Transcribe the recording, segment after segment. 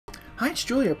Hi, it's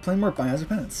Julia, playing more Biohazard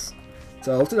Penance.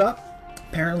 So I looked it up.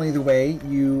 Apparently the way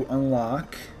you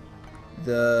unlock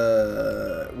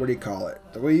the... what do you call it?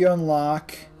 The way you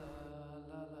unlock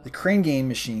the Crane Game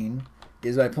machine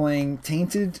is by playing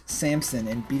Tainted Samson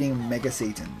and beating Mega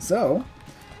Satan. So,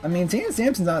 I mean, Tainted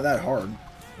Samson's not that hard,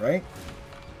 right?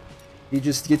 He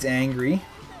just gets angry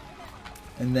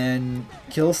and then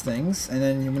kills things, and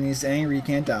then when he's angry he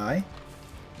can't die.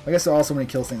 I guess also when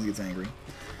he kills things he gets angry.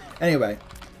 Anyway,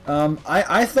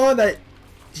 I thought that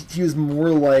he was more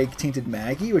like Tainted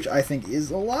Maggie, which I think is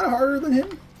a lot harder than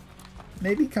him.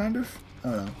 Maybe, kind of. I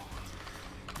don't know.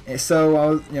 And so I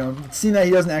was, seeing that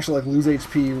he doesn't actually like lose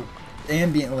HP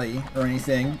ambiently or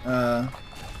anything,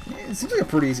 it seems like a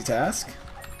pretty easy task.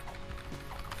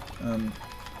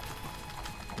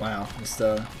 Wow, just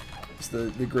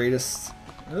the greatest.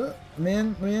 I'm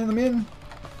in.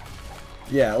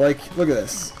 Yeah, like, look at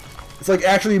this. It's like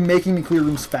actually making me clear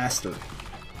rooms faster.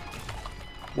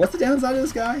 What's the downside of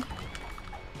this guy?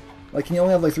 Like, can you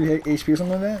only have like 3 HP or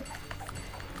something like that?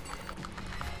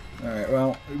 Alright,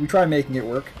 well, we tried making it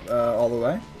work all the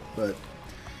way, but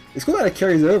it's cool that it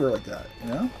carries over like that, you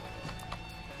know?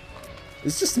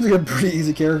 This just seems like a pretty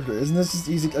easy character. Isn't this just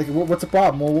easy? Like, what's the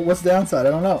problem? Well, what's the downside? I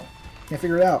don't know. Can't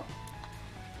figure it out.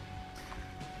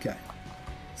 Okay.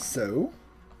 So,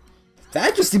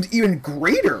 that just seems even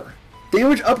greater.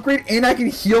 Damage upgrade, and I can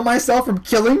heal myself from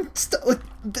killing stuff. Like,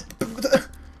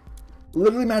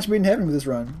 literally match made in heaven with this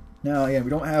run. Now, again, we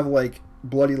don't have like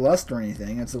Bloody Lust or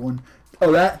anything. That's the one.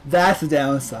 Oh, that's the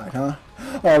downside, huh?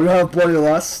 Oh, we don't have Bloody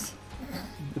Lust.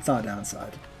 It's not a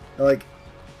downside. Like,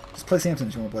 just play Samson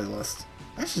if you want Bloody Lust.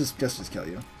 I should just kill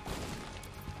you.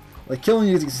 Like, killing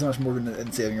you is so much more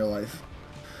than saving your life.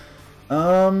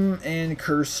 And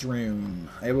Curse Room.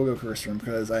 I will go Curse Room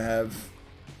because I have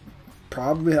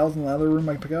probably health in the other room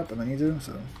I can pick up if I need to,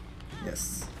 so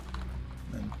yes.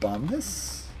 And then bomb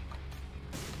this.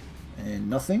 And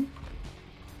nothing.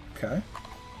 Okay.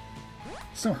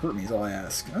 Just don't hurt me is all I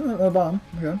ask. Oh, a bomb.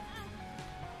 Okay.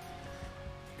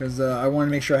 Because I wanted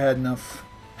to make sure I had enough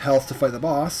health to fight the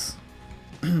boss.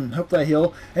 Hope that I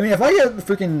heal. I mean, if I get the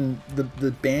freaking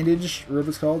the bandage, or whatever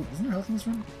it's called, isn't there health in this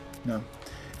room? No.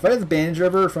 If I get the bandage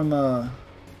river from the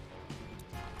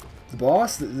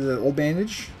boss, the old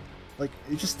bandage, like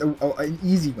it's just an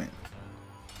easy win.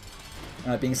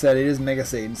 That being said, it is Mega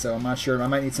Satan, so I'm not sure. I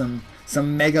might need some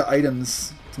mega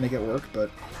items to make it work,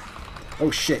 but oh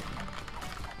shit.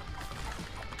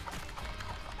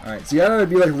 All right, so you gotta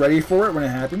be like ready for it when it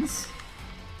happens.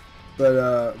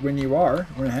 But when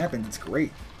it happens, it's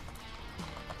great.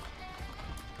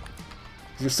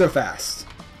 You're so fast.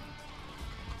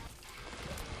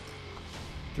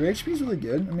 3 HP is really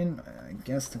good. I mean, I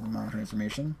guess the Mount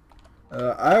Transformation.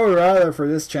 I would rather for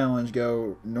this challenge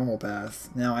go normal path.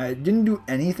 Now I didn't do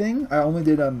anything. I only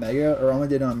did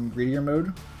greedier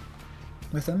mode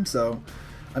with him. So,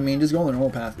 I mean, just going the normal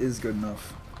path is good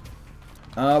enough.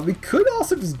 We could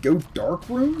also just go dark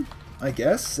room, I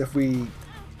guess, if we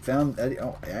found Eddie.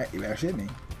 Oh, you actually hit me.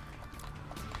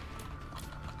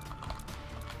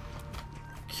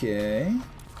 Okay.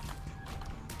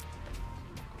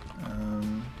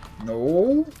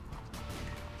 No.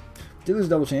 Did lose a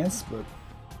double chance, but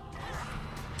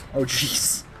oh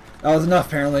jeez, that was enough.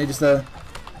 Apparently, just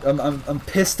I'm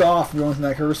pissed off going to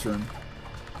that curse room.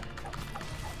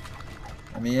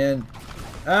 Let me in.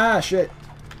 Ah, shit.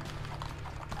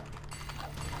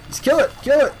 Just kill it,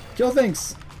 kill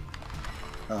things.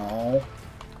 Oh,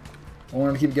 I want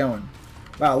him to keep going.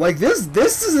 Wow, like this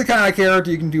is the kind of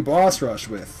character you can do boss rush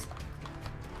with.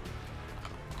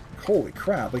 Holy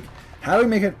crap! Like, how do we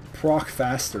make it proc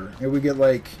faster? Maybe we get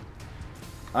like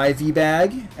IV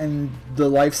bag and the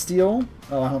life steal.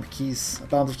 Oh, I don't have keys. I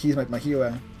found the keys my key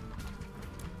away.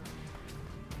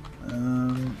 I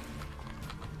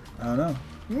don't know.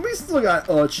 We still got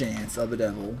a chance of the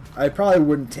devil. I probably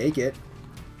wouldn't take it,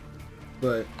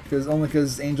 but only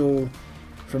because Angel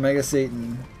for Mega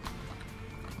Satan,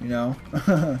 you know.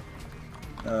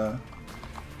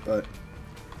 But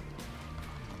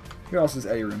here also is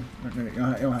Eddie room. No, you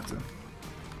don't have to. You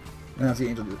don't have to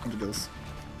get Angel deals.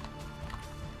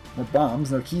 More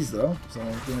bombs, no keys though. So,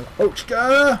 oh,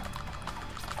 chika!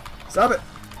 Stop it!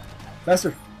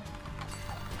 Faster!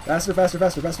 Faster!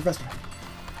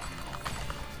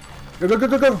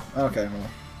 Go! Okay, well.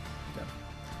 Okay.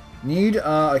 Need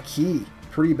a key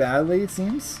pretty badly, it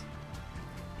seems.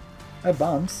 I have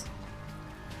bombs.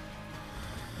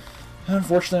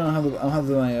 Unfortunately, I don't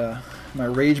have my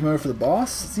rage mode for the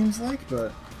boss. It seems like,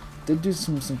 but did do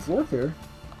some floor clear,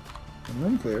 some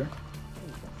room clear.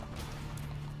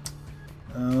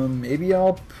 Maybe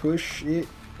I'll push it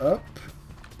up.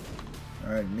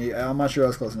 Alright, I'm not sure I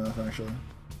was close enough, actually.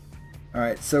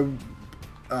 Alright, so...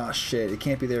 Oh, shit. It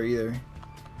can't be there either.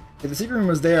 If the secret room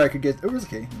was there, I could get... Oh, it was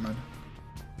okay. Never mind.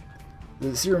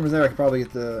 If the secret room was there, I could probably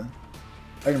get the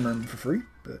item room for free,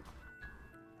 but...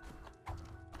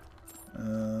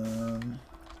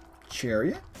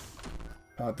 Chariot?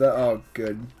 Pop that. Oh,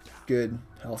 good. Good.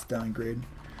 Health downgrade.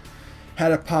 Had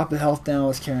to pop the health down I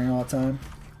was carrying all the time.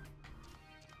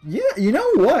 Yeah, you know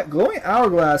what? Glowing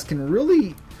hourglass can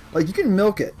really... Like, you can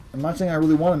milk it. I'm not saying I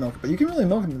really want to milk it, but you can really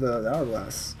milk the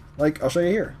hourglass. Like, I'll show you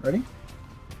here. Ready?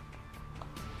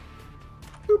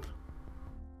 Boop.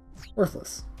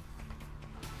 Worthless.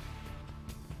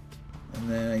 And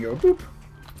then I go boop.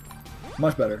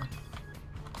 Much better.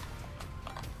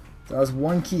 So that was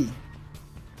one key.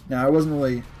 Now, I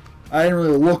didn't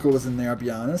really look what was in there, I'll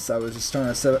be honest. I was just trying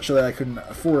to show that I couldn't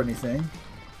afford anything.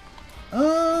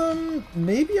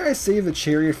 Maybe I save the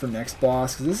chariot for next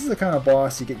boss, because this is the kind of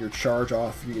boss you get your charge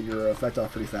off, you get your effect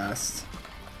off pretty fast.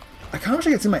 I kind of wish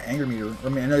I could see my anger meter. I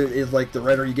mean, I know it's like the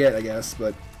redder you get, I guess,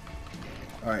 but...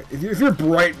 Alright, if you're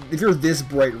this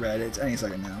bright red, it's any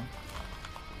second now.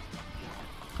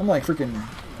 I'm like freaking...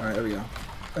 Alright, there we go.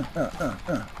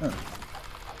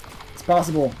 It's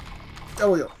possible.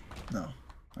 W. No.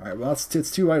 Alright, well, it's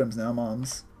 2 items now,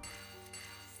 moms.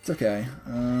 It's okay.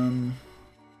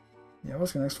 Yeah,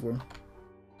 what's the next floor?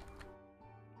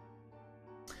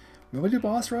 Will we do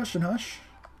boss rush and hush?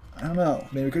 I don't know.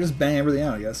 Maybe we could just bang everything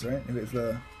out, I guess, right? If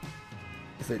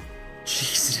it...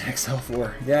 Jeez,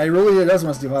 XL4. Yeah, it really does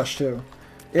want us to do hush, too.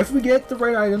 If we get the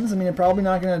right items, I mean, I'm probably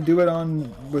not going to do it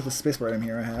with the spacebar item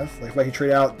here I have. Like, if I could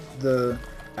trade out the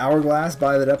hourglass,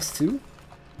 buy the depths too,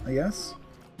 I guess.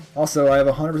 Also, I have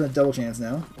a 100% double chance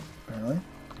now, apparently.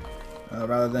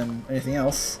 Rather than anything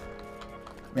else.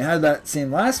 I mean, I had that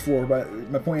same last floor, but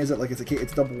my point is that, like,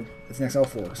 it's double, it's an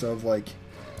XL4, so, like,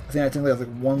 I think I technically have,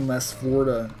 like, one less floor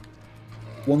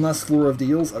of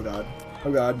deals. Oh, God.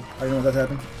 Oh, God. I didn't want that to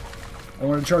happen. I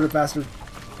wanted to charge it faster.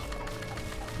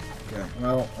 Okay,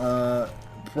 well,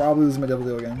 probably losing my double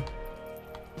deal again.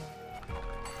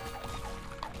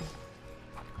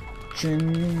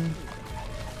 Ching.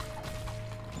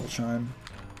 Little chime.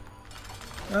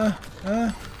 Oh,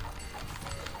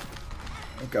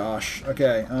 gosh.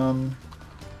 Okay,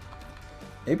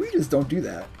 maybe we just don't do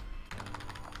that.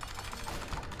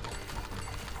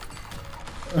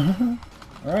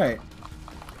 Alright.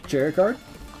 Chariot card?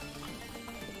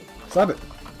 Slap it.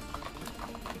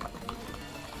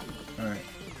 Alright.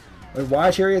 Like,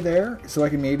 why chariot there? So I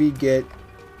can maybe get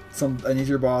an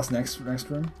easier boss next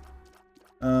room.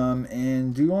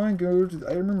 And do I go to the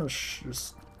item room or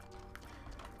just...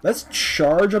 Let's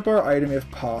charge up our item if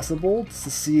possible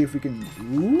to see if we can...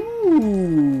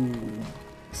 Ooh!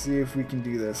 See if we can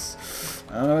do this.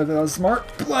 I don't know if that was a smart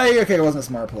play. Okay, it wasn't a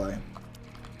smart play.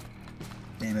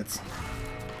 Damn it.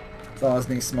 Thought I was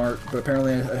being smart, but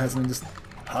apparently it has me just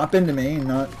hop into me and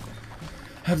not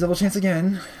have double chance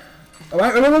again. Oh,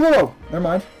 whoa. Never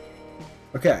mind.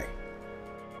 Okay.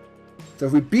 So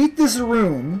if we beat this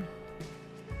room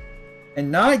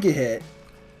and not get hit,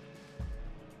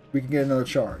 we can get another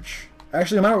charge.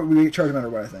 Actually, no matter what, we get charged no matter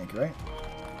what, I think, right?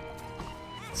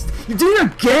 You did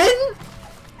it again?!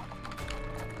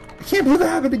 I can't believe that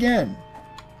happened again.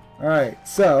 Alright,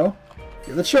 so,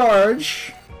 get the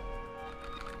charge.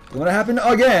 Don't want to happen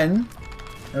again.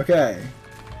 Okay.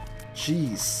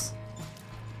 Jeez.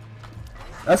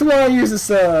 That's why I use this,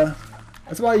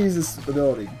 that's why I use this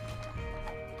ability.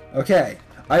 Okay.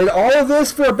 I did all of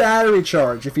this for a battery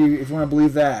charge, if you want to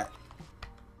believe that.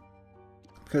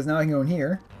 Because now I can go in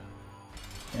here.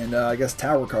 And, I guess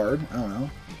tower card. I don't know.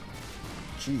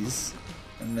 Jeez.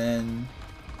 And then,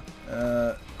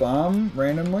 bomb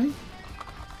randomly.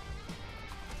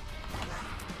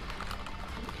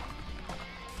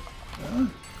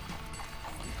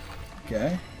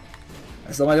 Okay.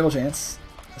 I still have my double chance.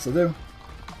 I still do.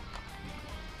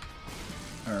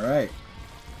 Alright.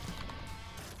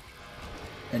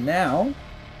 And now,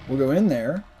 we'll go in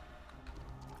there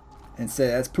and say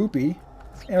that's poopy,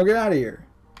 and we'll get out of here.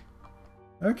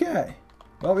 Okay.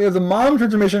 Well, we have the mom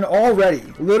transformation already.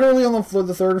 Literally on the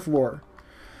 3rd floor.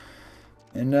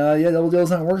 And, yeah, double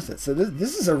deal's not worth it. So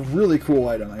this is a really cool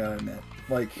item, I gotta admit.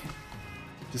 Like,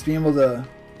 just being able to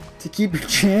keep your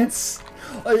chance.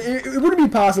 Like, it wouldn't be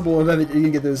possible if you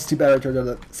didn't get those 2 battery charges out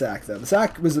of that sack, though. The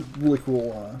sack was a really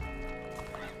cool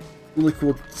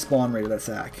spawn rate of that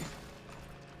sack.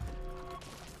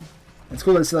 It's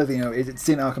cool to see, like, you know, it's the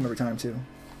same outcome every time, too.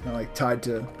 Not, like, tied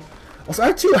to... Also, I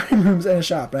have 2 item rooms in a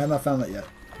shop, but I have not found that yet.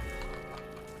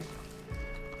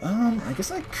 I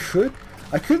guess I could,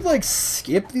 like,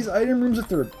 skip these item rooms if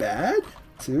they're bad,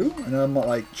 too. I know I'm not,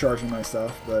 like, charging my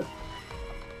stuff, but...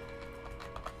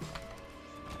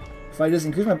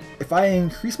 if I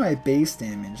increase my base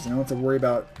damage, then I don't have to worry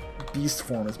about beast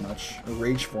form as much or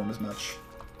rage form as much.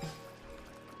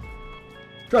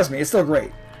 Trust me, it's still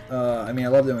great. I mean, I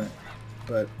love doing it,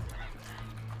 but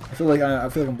I feel like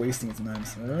I'm wasting it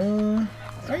sometimes. Oh,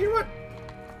 you know what?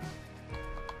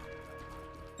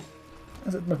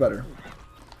 That's much better.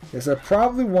 Okay, so I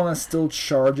probably want to still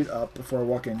charge it up before I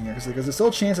walk in here, because there's still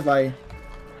a chance if I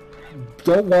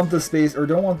don't want the space or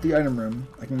don't want the item room,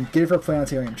 I can get it for a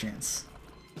planetarium chance.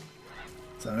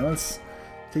 So I know it's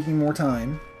taking more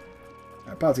time.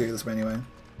 I'll probably get this way anyway.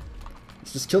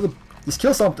 Let's just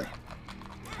kill something.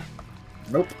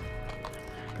 Nope.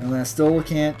 And I still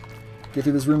can't get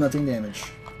through this room without taking damage.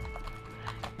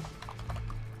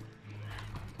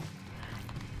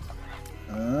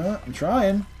 I'm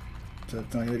trying to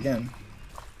not get it again.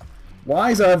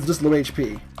 Why is I have just low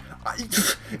HP?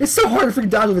 It's so hard to freaking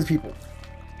dodge with these people.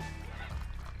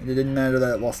 And it didn't matter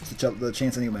that I lost the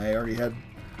chance anyway. I already had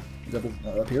double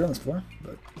up here on this floor,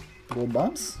 but the golden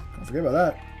bombs. Don't forget about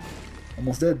that.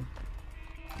 Almost did.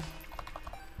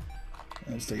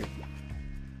 And just take it.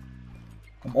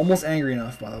 I'm almost angry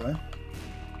enough, by the way.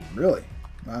 Really?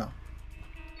 Wow.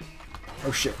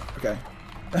 Oh shit. Okay.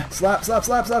 Slap, slap,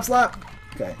 slap, slap, slap.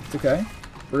 Okay, it's okay.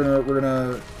 We're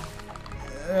gonna.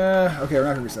 Okay, we're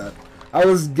not gonna reset. I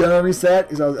was gonna reset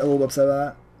because I was a little upset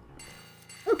about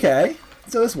that. Okay,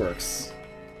 so this works.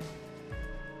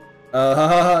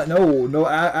 No,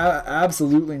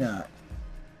 absolutely not.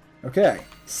 Okay,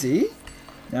 see?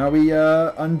 Now we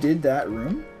undid that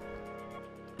room.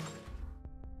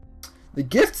 The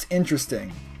gift's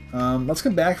interesting. Let's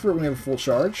come back for it when we have a full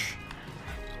charge.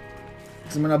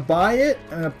 So I'm gonna buy it.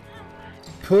 I'm gonna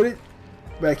put it,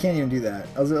 but I can't even do that.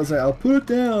 I was like, I'll put it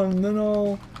down, and then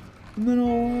I'll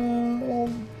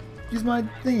use my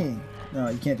thingy. No,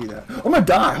 you can't do that. I'm gonna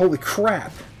die. Holy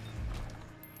crap!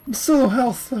 I'm so low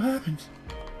health. What happened?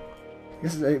 I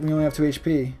guess we only have 2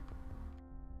 HP.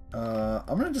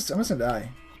 I'm just gonna die.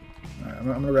 Alright, I'm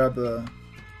gonna grab the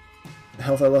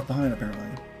health I left behind, apparently.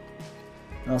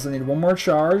 I also need one more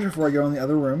charge before I go in the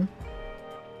other room.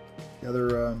 The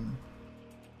other,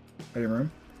 item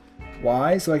room.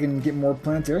 Why? So I can get more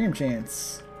planetarium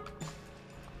chance.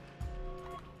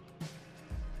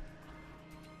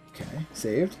 Okay,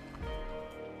 saved.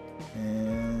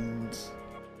 And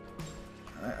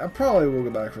I probably will go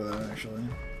back for that, actually.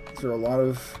 There are a lot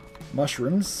of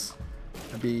mushrooms.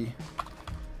 I'd be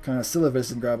kind of silly if I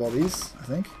didn't grab all these, I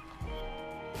think.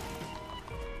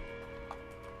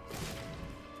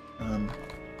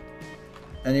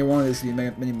 Any one of these could be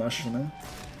mini mushroom.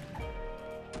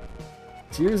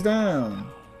 Tears down.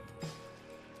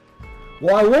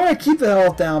 Well, I want to keep the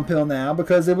health down pill now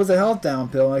because it was a health down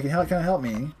pill and it can kind of help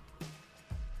me.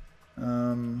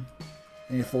 I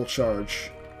need a full charge.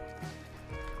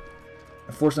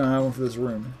 Unfortunately, I don't have one for this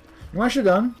room. You know what I should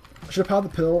have done? I should have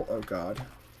popped the pill. Oh god.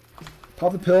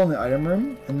 Pop the pill in the item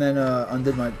room and then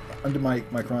undid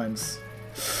my crimes.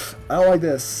 I don't like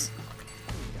this.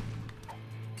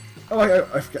 Oh, I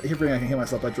keep forgetting I can hit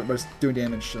myself by just doing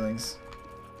damage to things.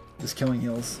 Just killing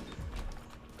heals.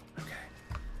 Okay.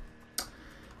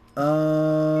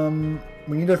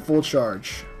 We need a full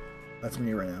charge. That's what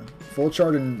we need right now. Full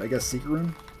charge and I guess secret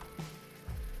room.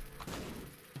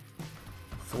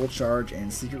 Full charge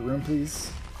and secret room,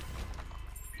 please.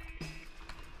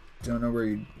 Don't know where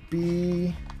you'd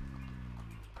be.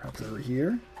 Perhaps over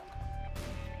here.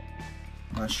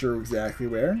 Not sure exactly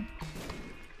where.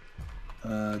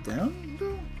 Down?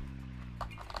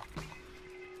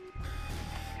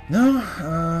 No,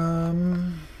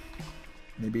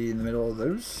 maybe in the middle of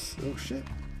those? Oh shit.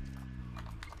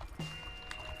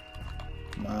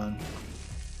 Come on.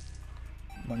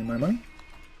 Money, money, money.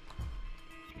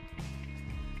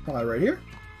 Probably right here.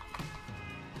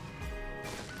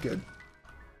 Good.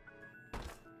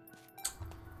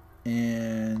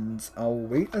 And I'll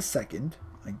wait a second,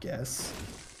 I guess.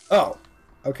 Oh!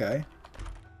 Okay.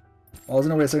 I was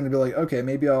gonna wait a second to be like, okay,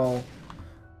 maybe I'll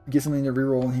get something to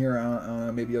reroll in here. I don't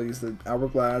know, maybe I'll use the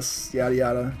hourglass, yada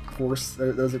yada. Of course,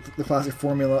 there's the classic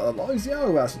formula of I'll use the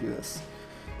hourglass to do this.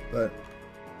 But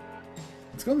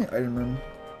let's go in the item room.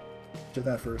 Check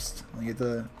that first. I'll get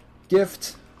the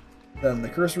gift, then the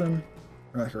curse room,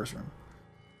 or not the curse room.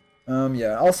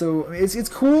 Yeah. Also, it's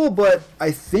cool, but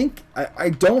I think I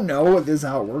don't know if this is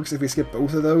how it works. If we skip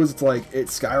both of those, it's like it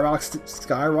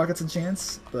skyrockets a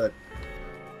chance, but.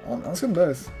 Let's go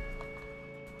both.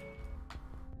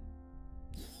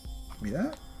 Give me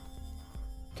that.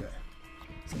 Okay.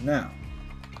 So now,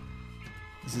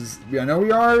 this is. I know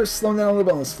we are slowing down a little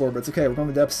bit on this floor, but it's okay. We're going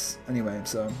to the depths anyway,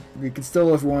 so we can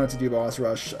still, if we wanted to do boss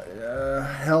rush.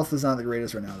 Health is not the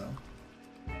greatest right now,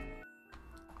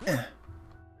 though.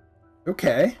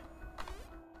 Okay.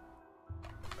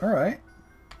 Alright.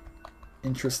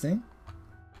 Interesting.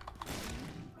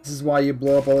 This is why you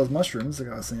blow up all those mushrooms, like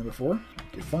I was saying before.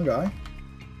 Get fungi.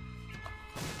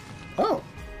 Oh!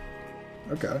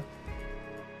 Okay.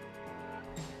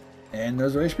 And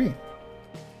there's our HP.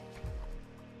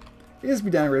 It is to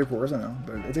be downgraded, of course, I know,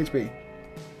 but it's HP.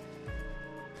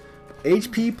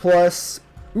 HP plus...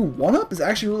 Ooh, 1-up is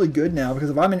actually really good now, because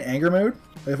if I'm in anger mode,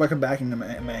 like if I come back and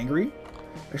I'm angry,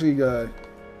 actually, I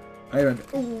don't...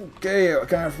 Okay, I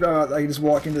kind of forgot I can just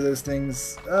walk into those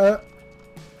things. I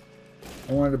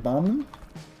wanted to bomb them.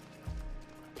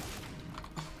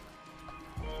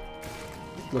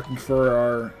 Looking for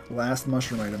our last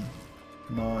mushroom item.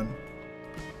 Come on.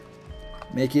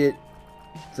 Make it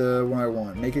the one I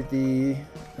want. Make it the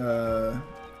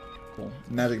well,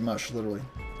 magic mush, literally.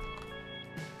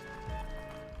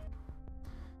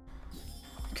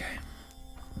 Okay.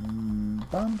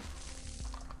 Bomb.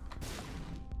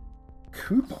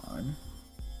 Coupon.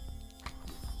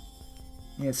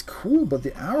 Yeah, it's cool, but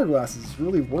the hourglass is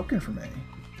really working for me.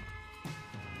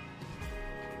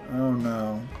 Oh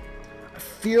no. I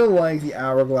feel like the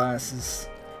hourglass is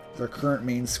their current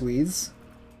main squeeze.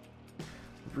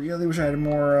 Really wish I had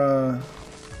more,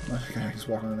 I can just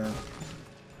walk on it now. Wish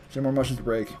I had more mushrooms to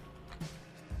break.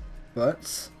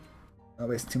 But, I'll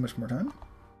waste too much more time.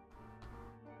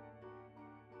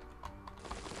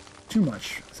 Too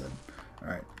much, I said.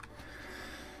 Alright.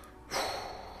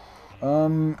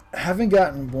 Haven't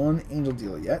gotten one angel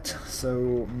deal yet,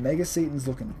 so Mega Satan's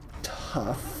looking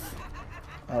tough,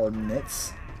 I'll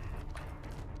admit.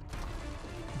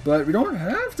 But we don't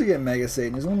have to get Mega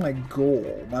Satan. It's only my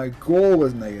goal. My goal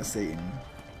was Mega Satan.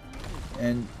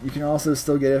 And you can also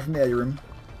still get it from the edge room.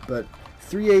 But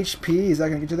 3 HP, is that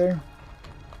going to get you there?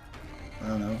 I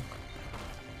don't know.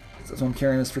 So I'm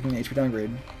carrying this freaking HP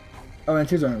downgrade. Oh, and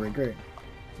 2's downgrade. Great.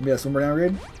 Maybe that's one more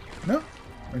downgrade? No.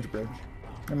 Ranger Bridge.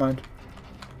 Never mind.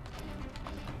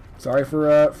 Sorry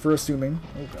for assuming.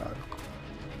 Oh god.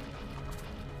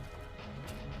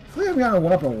 I feel like I haven't gotten a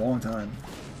 1-up in a long time.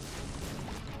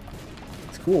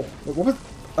 Cool. What was...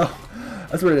 Oh,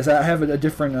 that's what it is. I have a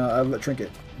different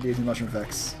trinket. Gives me mushroom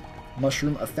effects.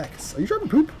 Mushroom effects. Are you dropping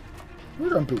poop? You're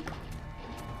dropping poop.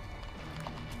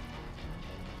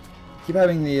 Keep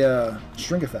having the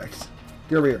shrink effect.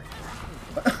 Get over here.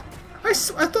 I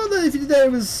thought that if you did that,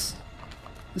 it was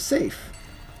safe.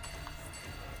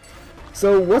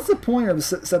 So what's the point of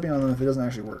stepping on them if it doesn't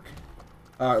actually work?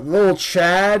 Little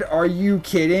Chad, are you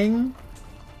kidding?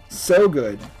 So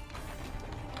good.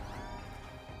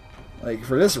 Like,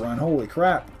 for this run, holy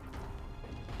crap.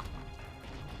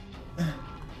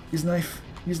 Use knife.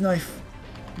 Use knife.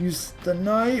 Use the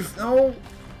knife. No!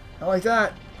 Not like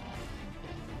that.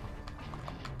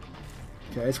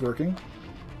 Okay, it's working.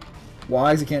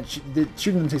 Why? Because it can't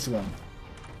shooting them takes too long.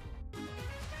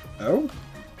 Oh?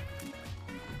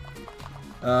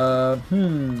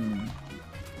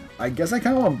 I guess I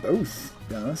kind of want both, to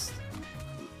be honest.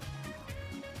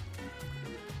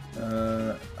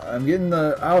 I'm getting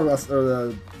the hourglass, or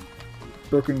the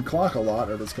broken clock a lot,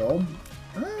 whatever it's called.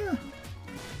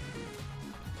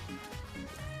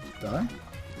 Die.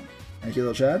 Thank you,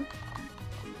 little Chad.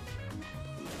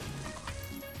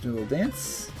 Do a little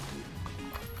dance.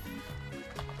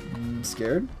 I'm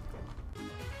scared.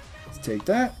 Let's take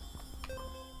that.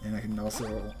 And I can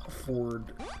also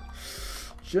afford...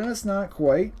 Just not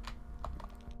quite.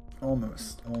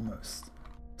 Almost. Almost.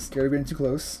 Scared of getting too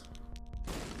close.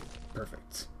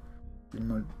 Perfect. Didn't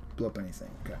want to blow up anything.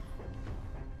 Okay.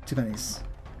 2 pennies.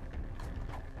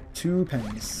 2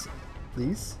 pennies.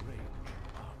 Please.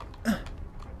 Could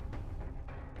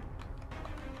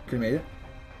have made it.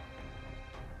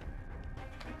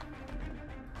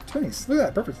 2 pennies. Look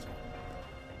at that. Perfect.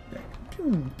 Okay.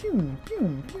 Pew, pew,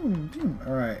 pew, pew, pew.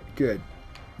 Alright, good.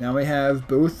 Now we have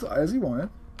both as we wanted.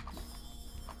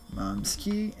 Mom's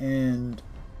key and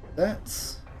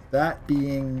that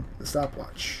being the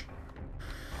stopwatch.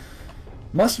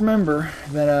 Must remember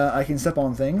that I can step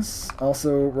on things.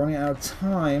 Also, running out of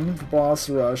time for boss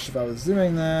rush if I was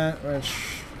doing that, which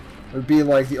would be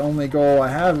like the only goal I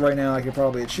have right now I could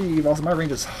probably achieve. Also, my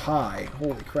range is high.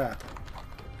 Holy crap.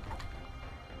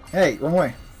 Hey, wrong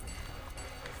way.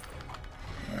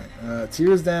 Alright,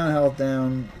 tears down, health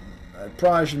down. I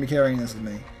probably shouldn't be carrying this with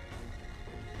me.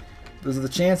 There's the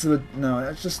chance of it. No,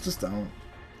 it's just don't.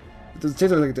 There's a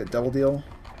chance of like a double deal.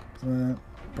 Something like that.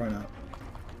 Probably not.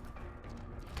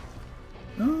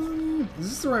 Is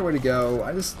this the right way to go?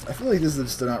 I feel like this is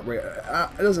just not right.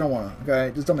 It doesn't want to.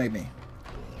 Okay, just don't make me.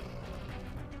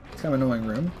 It's kind of an annoying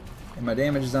room, and my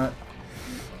damage is not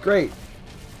great.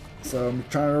 So I'm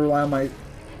trying to rely on my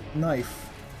knife,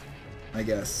 I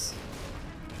guess.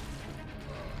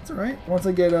 It's alright. Once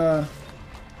I get my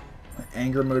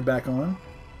anger mode back on.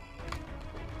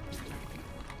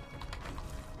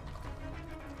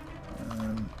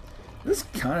 This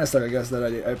kind of sucks, I guess, that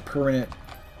I have permanent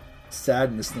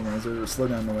sadness noise or slow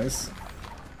down noise.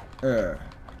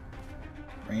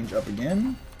 Range up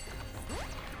again.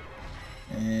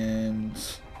 And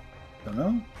don't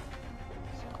know.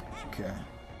 Okay.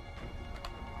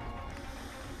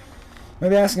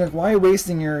 Maybe asking like, why are you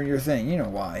wasting your thing? You know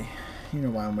why. You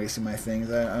know why I'm wasting my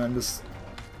things. I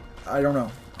don't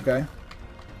know. Okay.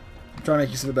 I'm trying to make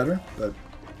use of it better, but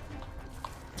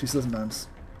too slow sometimes.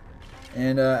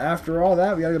 And after all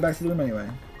that, we gotta go back to the room anyway.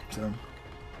 So,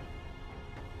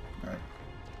 all right.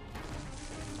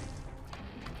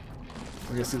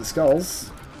 We're gonna see the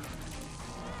skulls.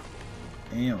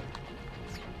 Damn.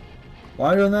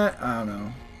 Why am I doing that? I don't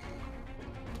know.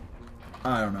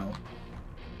 I don't know.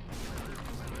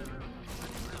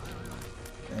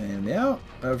 And the out,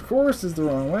 of course, is the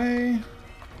wrong way.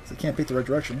 So I can't pick the right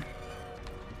direction.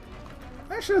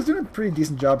 Actually, I was doing a pretty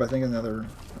decent job, I think, in the other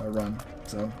run.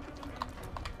 So,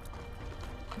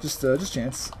 just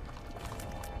chance.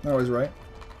 Not always right.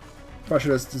 Probably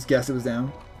should have just guessed it was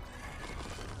down.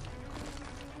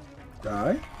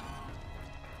 Die.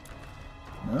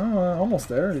 No, almost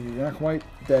there. You're not quite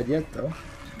dead yet, though.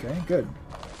 Okay, good.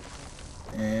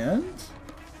 And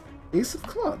Ace of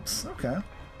Clubs. Okay.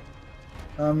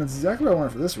 That's exactly what I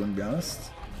wanted for this one, to be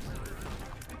honest.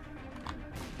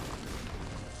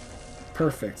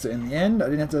 Perfect. So in the end, I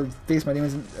didn't have to face my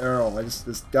demons at all. I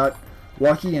just got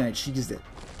lucky and I cheesed it.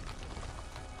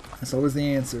 That's always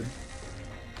the answer.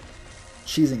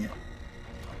 Cheesing it.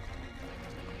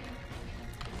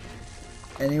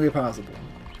 Any way possible.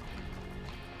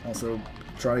 Also,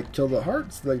 try to kill the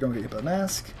heart so that you don't get hit by the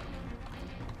mask.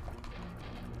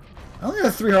 I only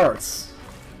have 3 hearts.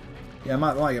 Yeah, I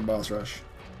might get boss rush.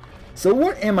 So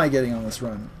what am I getting on this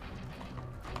run?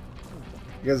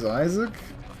 You guys, Isaac?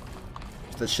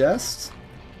 The chest?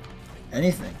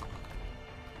 Anything.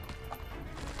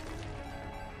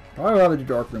 Probably rather do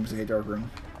dark room because I hate dark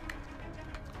room.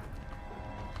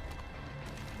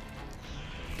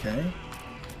 Okay.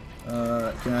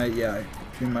 Can I, yeah,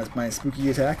 do my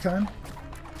spooky attack time?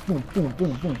 Boom, boom,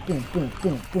 boom, boom, boom, boom,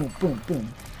 boom, boom, boom,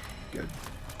 boom. Good.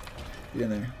 Get in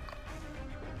there.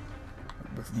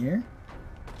 What's in here?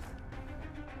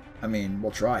 I mean,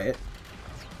 we'll try it.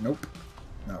 Nope.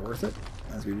 Not worth it.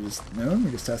 As we just known, we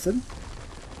just tested.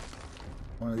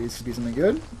 One of these could be something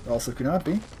good. Also could not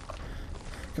be.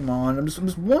 Come on, I'm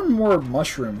just one more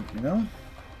mushroom, you know?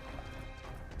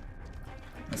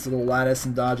 Nice little lattice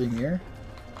and dodging here.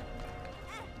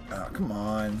 Oh, come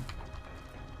on.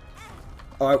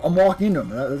 Oh, I'm walking into him.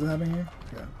 That's happening here?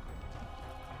 Yeah.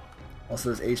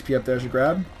 Also, there's HP up there I should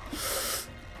grab. Just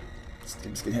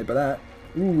getting hit by that.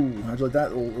 Ooh, how'd you like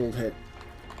that little hit?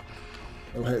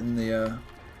 Little hit in the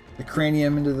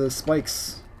cranium into the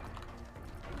spikes.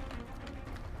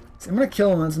 See, I'm gonna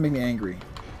kill him and that's gonna make me angry.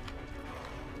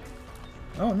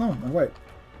 Oh no, I'm white.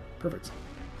 Perfect.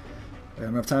 I have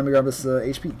enough time to grab this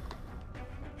HP.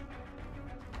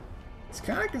 It's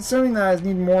kind of concerning that I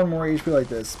need more and more HP like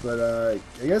this, but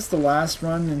I guess the last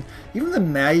run and even the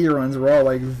Maggie runs were all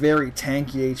like very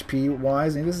tanky HP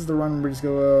wise. Maybe this is the run where we just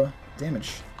go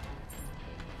damage.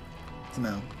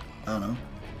 Somehow, I don't know.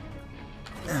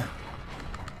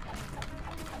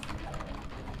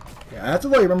 Yeah, I have to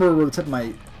like remember where the tip of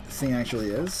my thing actually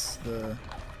is. The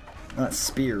not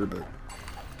spear, but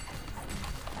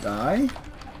die.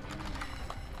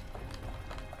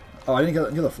 Oh, I didn't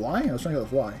get the fly? I was trying to get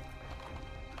the fly.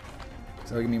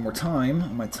 So it'll give me more time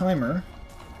on my timer.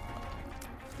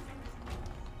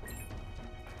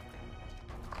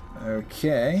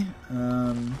 Okay.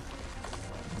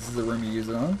 This is the room you use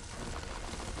it on.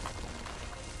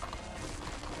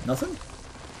 Nothing?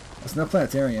 There's no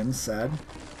planetarium. Sad.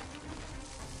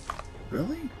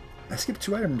 Really? I skipped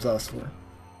 2 items last for.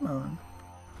 Come on.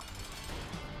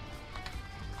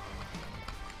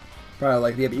 Probably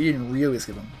like, yeah, but you didn't really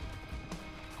skip them.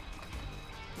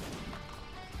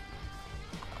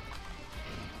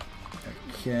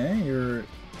 Okay, you're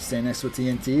staying next to a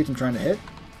TNT which I'm trying to hit.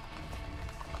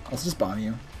 I'll just bomb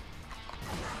you.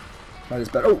 Probably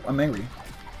just bet. Oh, I'm angry.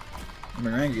 I'm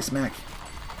angry, smack.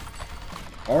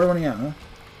 Already running out, huh?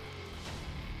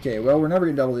 Okay, well, we're never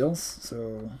getting double deals,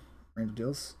 so random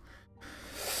deals.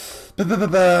 We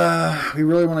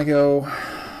really want to go.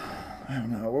 I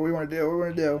don't know what we want to do. What we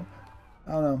want to do.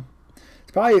 I don't know.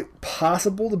 It's probably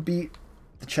possible to beat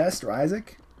the chest or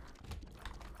Isaac.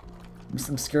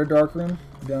 I'm scared dark room,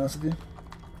 to be honest with you.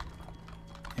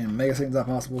 And Mega Satan's not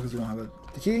possible because we don't have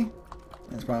the key. And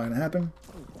it's probably not going to happen.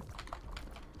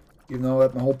 Even though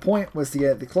my whole point was to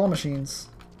get the claw machines.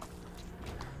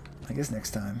 I guess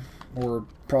next time. Or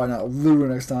probably not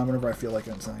literally next time, whenever I feel like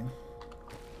it, I'm saying.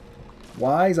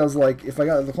 Why? Because I was like, if I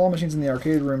got the claw machines in the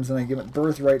arcade rooms, then I give it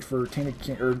birthright for Tainted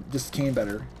Cane, or just Cane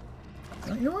better.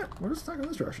 You know what? We're just not going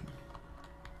this direction.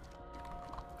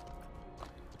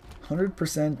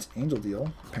 100% angel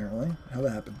deal, apparently. How'd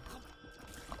that happen?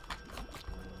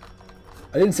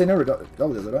 I didn't say no to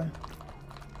double deal, did I?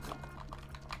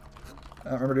 I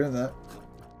don't remember doing that.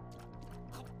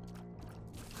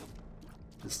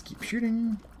 Just keep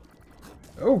shooting.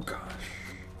 Oh gosh.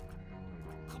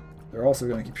 They're also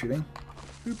going to keep shooting.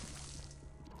 Boop.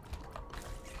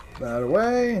 That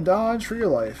away and dodge for your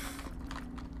life.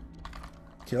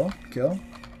 Kill, kill.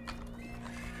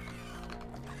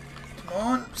 Come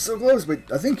on, so close, but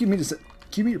I think you need to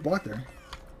keep me your block there.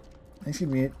 Thanks, keep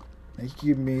me. Thank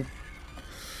you, keep me.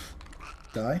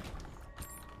 Die.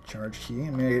 Charge key.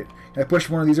 I mean, I push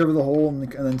one of these over the hole and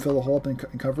then fill the hole up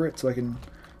and cover it so I can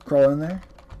crawl in there.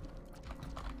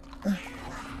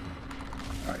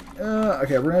 Alright.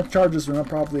 Okay, we're gonna charge this one up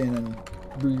properly and then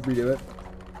redo it.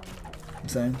 I'm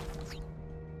saying.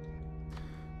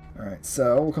 Alright,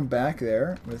 so we'll come back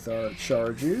there with our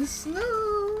charges.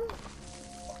 No!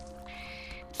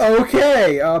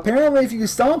 Okay, apparently if you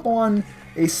stomp on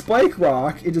a spike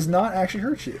rock, it does not actually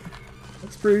hurt you.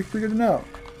 That's pretty good to know.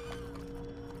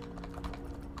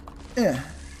 Yeah.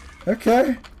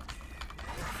 Okay.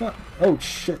 Fuck. Oh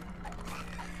shit.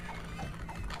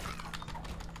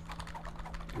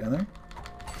 Get down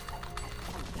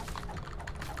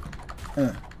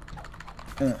there.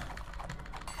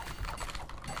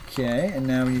 Okay, and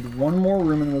now we need one more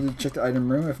room, and we'll check the item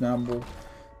room. If not, we'll.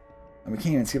 And we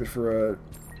can't even skip it for a.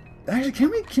 Actually, can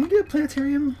we get a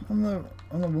planetarium on the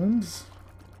wounds?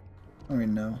 I don't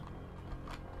even know.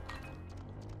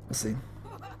 Let's see.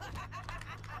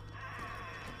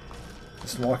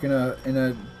 Just walk in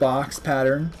a box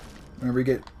pattern. Whenever we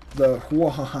get the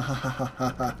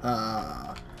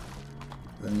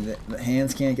then the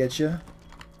hands can't get you.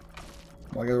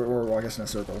 Well, I guess in a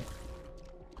circle.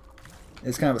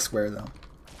 It's kind of a square though.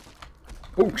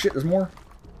 Oh shit! There's more.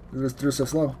 They're so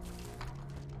slow.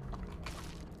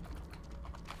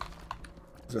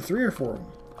 Is there 3 or 4 of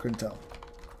them? Couldn't tell.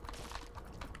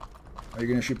 Are you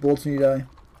gonna shoot bullets when you die?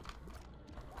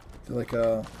 I feel like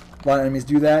a lot of enemies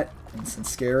do that. It's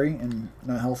scary and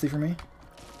not healthy for me.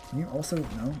 Can you also...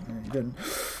 No, you didn't.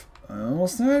 I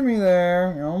almost had me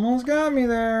there. You almost got me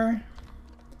there.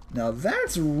 Now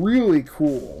that's really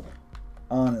cool.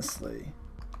 Honestly.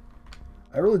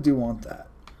 I really do want that.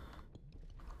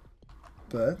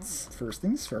 But first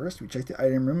things first, we check the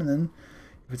item room and then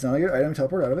if it's not a good item, we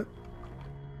teleport out of it.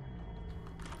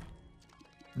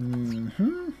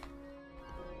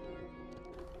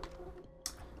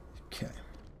 Okay.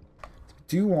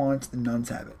 Do want the Nun's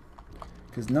Habit.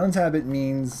 Because Nun's Habit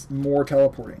means more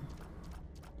teleporting.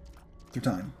 Through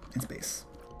time and space.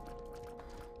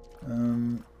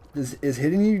 Is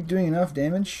hitting you doing enough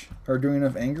damage? Or doing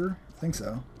enough anger? I think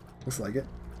so. Looks like it.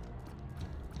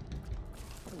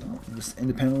 You're just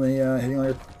independently hitting all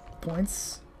your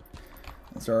points.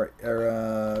 That's our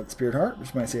Spirit Heart,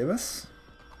 which might save us.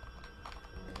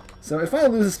 So if I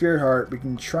lose a Spirit Heart, we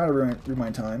can try to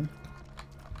rewind time.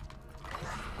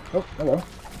 Oh, hello.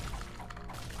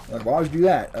 Like, why would you do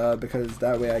that? Because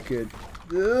that way I could...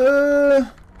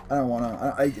 I don't want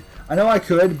to... I know I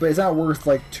could, but it's not worth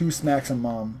like 2 smacks on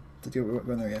Mom to do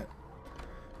when there yet.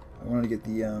 I wanted to get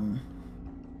the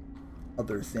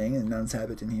other thing, and Nun's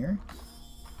Habit in here.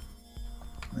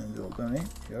 And it'll donate,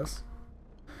 yes.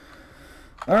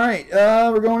 Alright,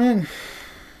 we're going in.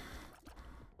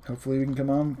 Hopefully we can come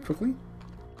on quickly.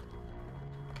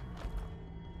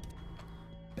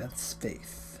 That's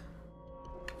faith.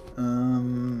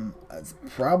 It's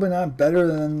probably not better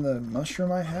than the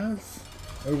mushroom I have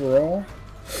overall.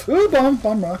 Ooh,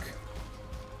 bomb rock.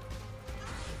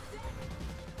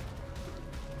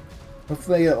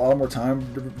 Hopefully I get a lot more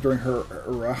time during her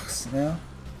rocks now.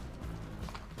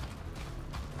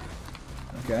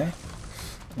 Okay.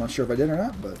 I'm not sure if I did or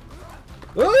not, but...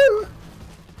 Ooh!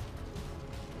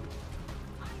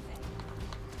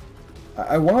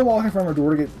 I want to walk in front of her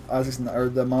door to get Isaac's, or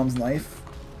the mom's knife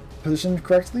positioned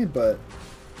correctly, but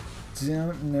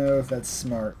don't know if that's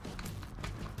smart.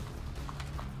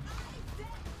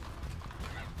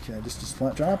 Okay, just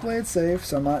trying to play it safe,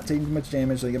 so I'm not taking too much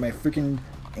damage. So I get my freaking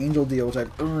angel deal, which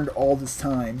I've earned all this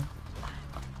time.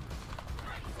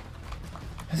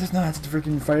 I just not have to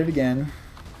freaking fight it again.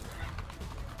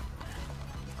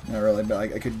 Not really, but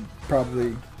I could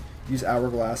probably use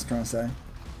Hourglass, I'm trying to say.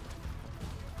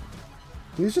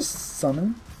 Please just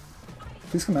summon.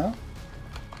 Please come out.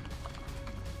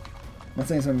 not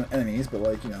saying some enemies, but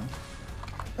like, you know.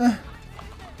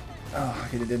 Oh,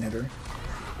 okay, it didn't hit her.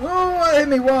 Oh, it hit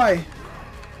me, why?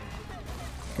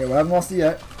 Okay, well, I haven't lost it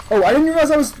yet. Oh, I didn't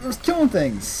realize I was killing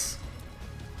things.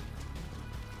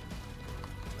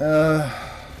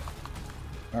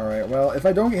 Alright, well, if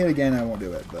I don't get hit again, I won't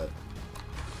do it, but...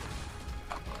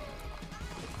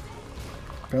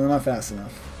 Apparently not fast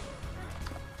enough.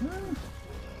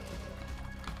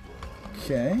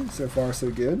 Okay, so far so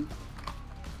good.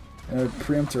 And a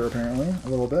preemptor, apparently, a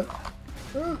little bit.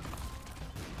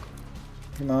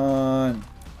 Come on.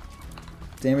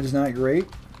 Damage is not great.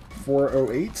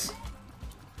 408.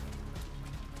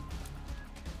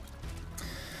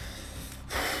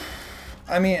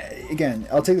 I mean, again,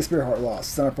 I'll take the Spirit Heart loss.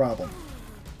 It's not a problem.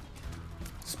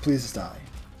 Just please just die.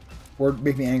 Or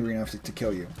make me angry enough to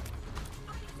kill you.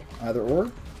 Either or.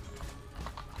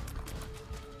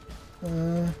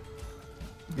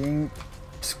 Being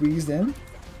squeezed in.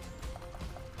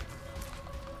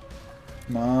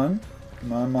 Come on.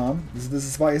 Come on, Mom. This is the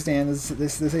spot you stand.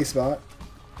 This is a spot.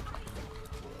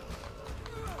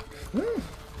 Woo.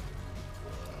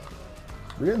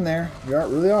 We're getting there. We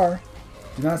really are.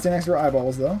 Do not stand next to our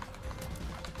eyeballs, though.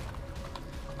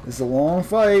 This is a long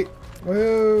fight.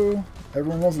 Woo!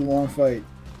 Everyone loves a long fight.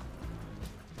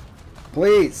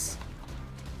 Please!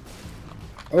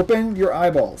 Open your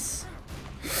eyeballs.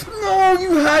 No!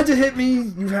 You had to hit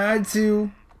me! You had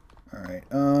to! Alright,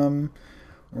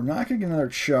 we're not gonna get another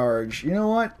charge. You know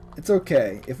what? It's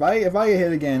okay. If I get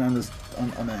hit again,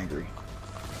 I'm angry.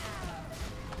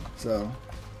 So.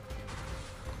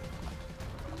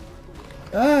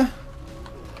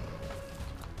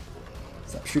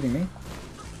 Stop shooting me.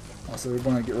 Also, we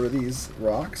want to get rid of these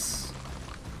rocks.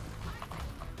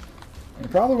 And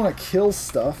you probably want to kill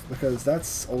stuff, because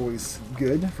that's always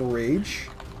good for rage.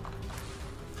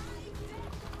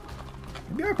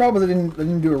 Maybe our problem is I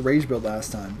didn't do a rage build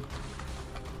last time.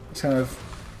 Just kind of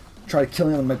tried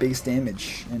killing them with my base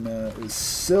damage. And it was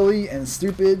silly and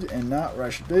stupid and not what I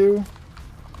should do.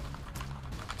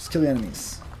 Just kill the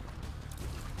enemies.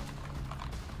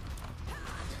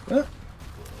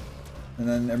 And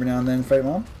then every now and then fight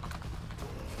Mom.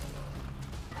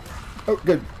 Oh,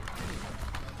 good.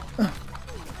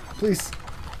 Please.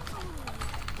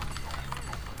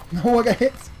 No, I got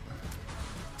hit.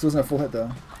 This wasn't a full hit,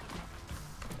 though.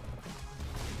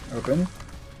 Open.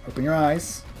 Open your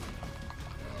eyes.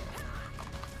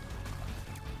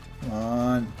 Come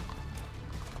on.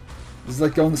 This is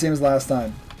like going the same as last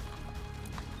time.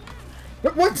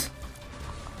 What?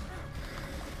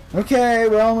 Okay,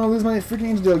 well, I'm gonna lose my freaking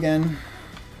angel deal again.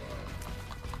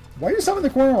 Why are you stopping in the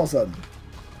corner all of a sudden?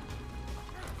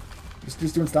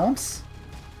 Just doing stomps?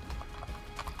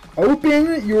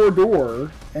 Open your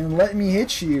door and let me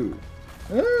hit you.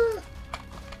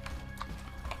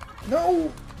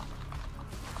 No!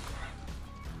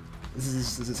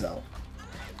 This is hell.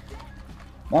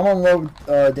 Mom on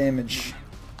low damage.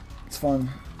 It's fun.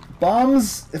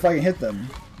 Bombs, if I can hit them,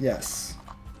 yes.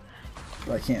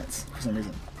 But I can't, for some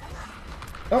reason.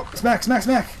 Oh, smack, smack,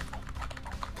 smack!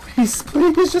 Please,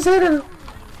 please, just hit her!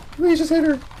 Please, just hit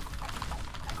her!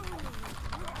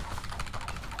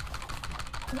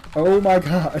 Oh my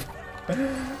god.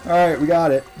 Alright, we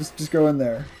got it. Just go in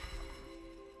there.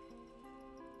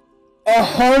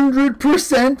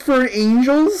 100% for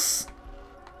angels?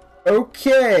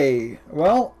 Okay.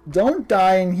 Well, don't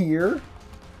die in here.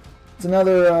 It's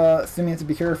another thing you have to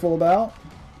be careful about.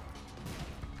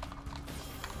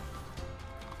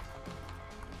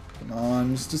 Come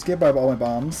on, just get by all my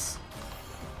bombs.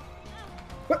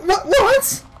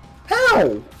 What?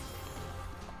 How?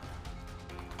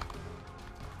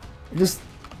 It just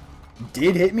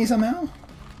did hit me somehow?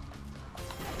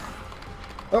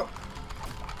 Oh.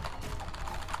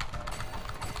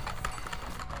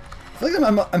 I feel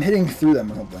like I'm hitting through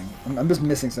them or something. I'm just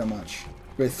missing so much.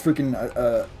 With freaking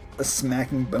a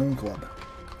smacking bone club.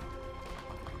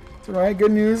 It's alright,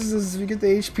 good news is we get the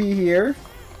HP here.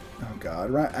 Oh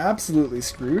god, we're absolutely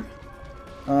screwed.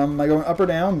 Am I going up or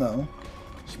down though?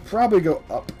 Should probably go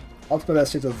up. Up's my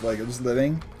best chance of like just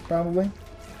living, probably.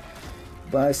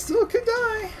 But I still could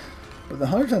die. But the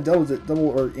 100% double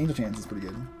or angel chance is pretty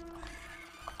good.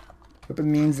 Hope it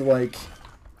means like,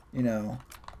 you know,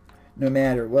 no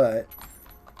matter what,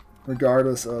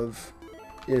 regardless of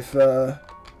if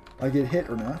I get hit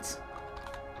or not.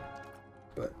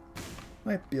 But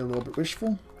might be a little bit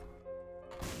wishful.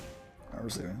 We're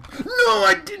saving. No,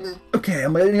 I didn't. Okay,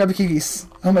 I'm letting up the keys.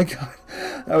 Oh my god,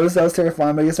 that was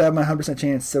terrifying. But I guess I have my 100%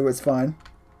 chance, so it's fine.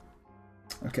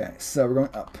 Okay, so we're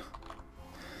going up.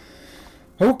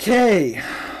 Okay,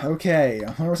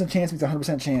 100% chance means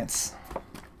 100% chance.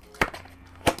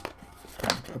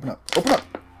 Open up. Open up!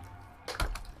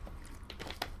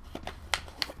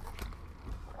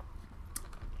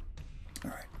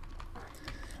 Alright.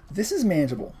 This is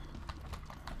manageable.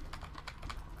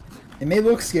 It may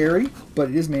look scary, but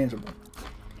it is manageable.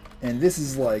 And this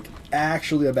is, like,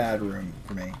 actually a bad room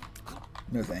for me.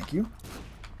 No thank you.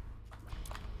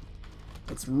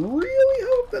 Let's really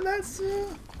hope that that's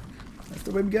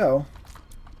the way to go.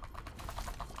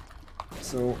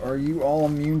 So, are you all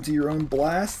immune to your own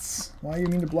blasts? Why are you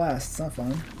immune to blasts? It's not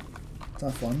fun. It's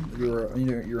not fun. You're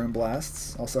immune to your own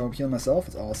blasts. Also, I'm healing myself.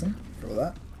 It's awesome. Feel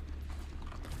that.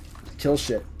 Kill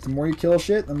shit. The more you kill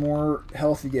shit, the more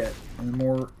health you get. And the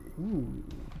more... Ooh.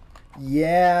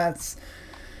 Yeah, it's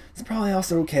probably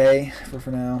also okay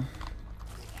for now.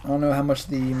 I don't know how much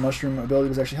the mushroom ability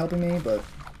was actually helping me, but...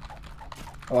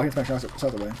 Oh, I can smash shots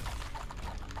out the way.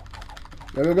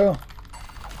 Go, go, go.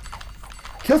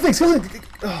 Kill things, kill things!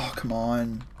 Oh, come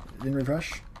on. Didn't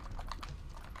refresh.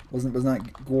 Was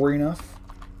not gory enough.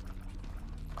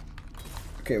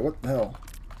 Okay, what the hell?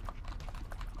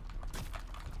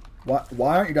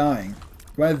 Why aren't you dying?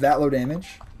 Do I have that low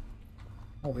damage?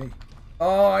 Holy.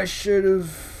 Oh, I should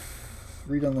have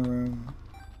redone the room.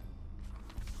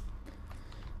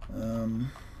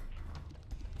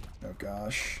 Oh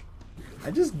gosh.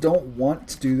 I just don't want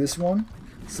to do this one.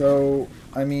 So,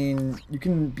 I mean, you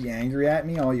can be angry at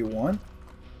me all you want.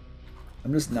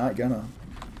 I'm just not gonna.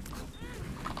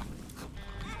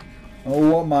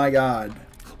 Oh my god.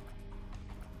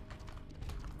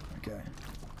 Okay.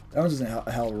 That was just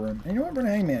a hell of a room. And you know what? Burn a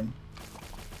hangman.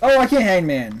 Oh, I can't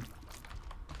hangman.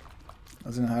 I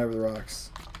was gonna hide over the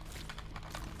rocks.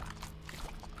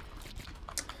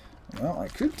 Well, I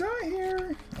could die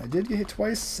here. I did get hit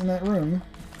twice in that room.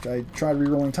 I tried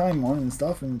re-rolling time on and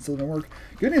stuff, and it still didn't work.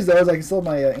 Good news, though, is I can still have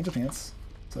my angel pants.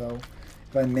 So,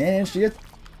 if I manage to get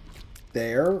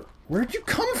there... Where'd you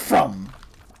come from?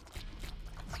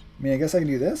 I mean, I guess I can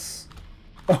do this?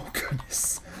 Oh,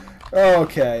 goodness.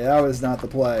 Okay, that was not the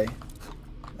play.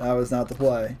 That was not the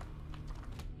play.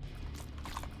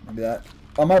 Maybe that...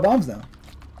 Oh, my bombs now.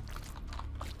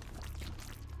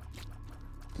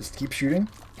 Just keep shooting.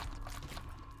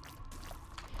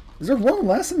 Is there one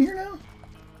less in here now?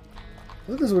 I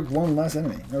thought there's like one less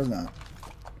enemy. No, there's not.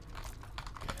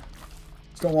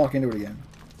 Just don't walk into it again.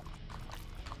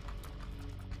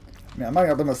 I mean, I'm not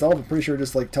gonna by myself. I'm pretty sure it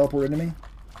just like teleport into me,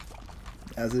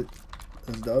 as it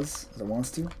does, as it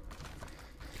wants to.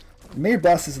 The main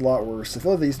boss is a lot worse. I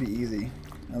feel like they used to be easy.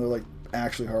 Now they're like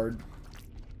actually hard.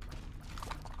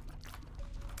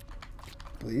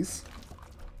 Please.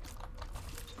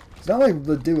 It's not like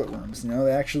the do it worms, you know.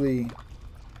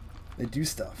 They do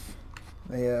stuff.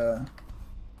 Their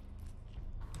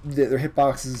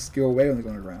hitboxes go away when they go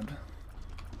underground.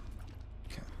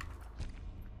 Okay.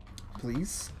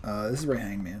 Please. This is right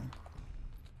hangman.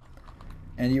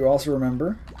 And you also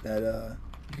remember that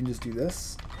you can just do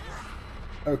this.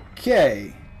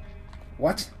 Okay.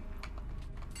 What?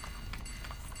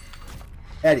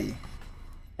 Eddie.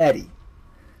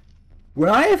 When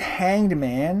I have hanged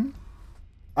man,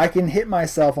 I can hit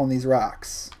myself on these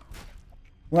rocks.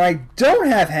 When I don't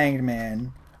have hanged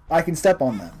man, I can step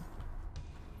on them.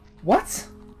 What?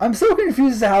 I'm so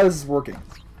confused as to how this is working.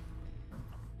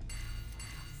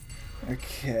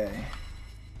 Okay.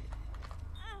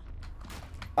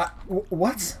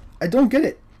 What? I don't get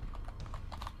it.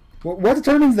 What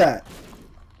determines that?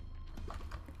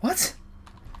 What?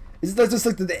 Is that just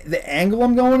like the angle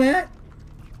I'm going at?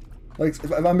 Like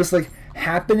if I'm just like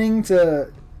happening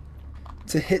to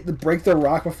break the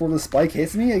rock before the spike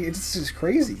hits me? Like, it's just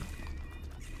crazy.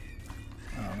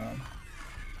 I don't know.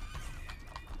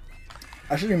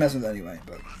 I shouldn't be messing with that anyway,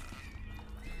 but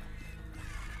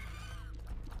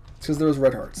it's because there was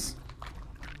red hearts.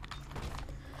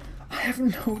 I have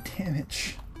no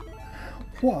damage.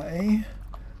 Why?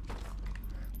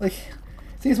 Like,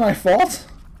 I think it's my fault?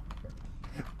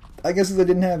 I guess because I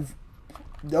didn't have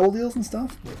double deals and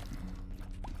stuff, but...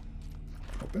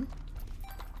 Open.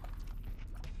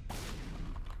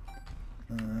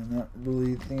 Not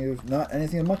really thinking of not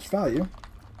anything of much value.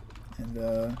 And,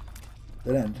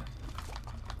 dead end.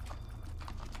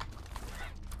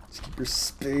 Just keep your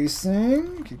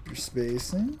spacing. Keep your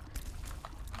spacing.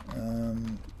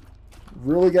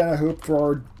 Really gotta hope for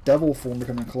our devil form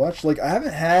becoming clutch. Like, I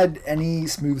haven't had any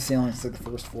smooth sailing since like the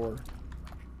first four.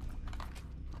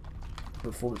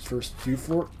 Or first two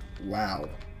floor. Wow.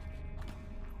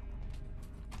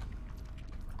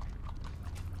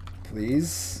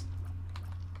 Please.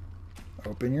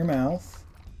 Open your mouth.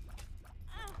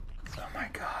 Oh my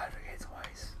god, okay,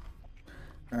 twice.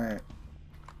 Alright.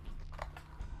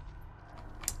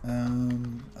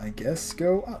 I guess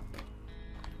go up.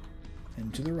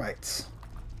 and to the right.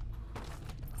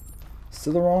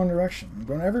 Still the wrong direction. I'm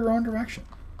going every wrong direction.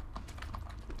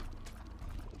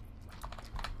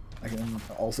 I can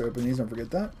also open these, don't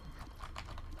forget that.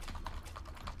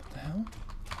 What the hell?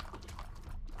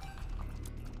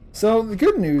 So the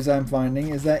good news I'm finding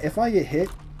is that if I get hit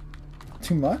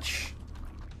too much,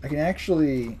 I can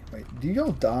actually... Wait, do you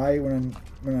all die when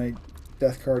I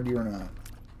death card you or not?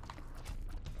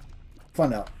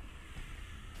 Find out.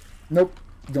 Nope,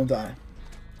 don't die.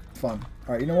 Fun.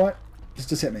 Alright, you know what?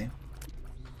 Just hit me.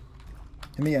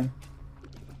 Hit me again.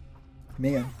 Hit me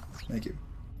again. Thank you.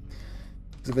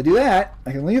 Because if I do that,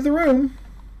 I can leave the room.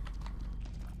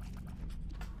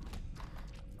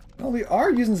 Well, we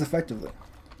are using this effectively.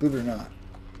 Believe it or not.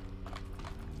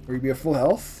 Or you'd be at full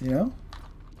health, you know?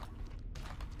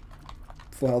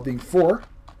 Full health being 4.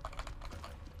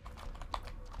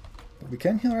 But we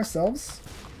can heal ourselves.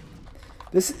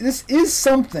 This is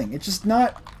something. It's just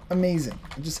not amazing.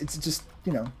 It's just,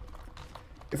 you know.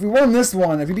 If we won this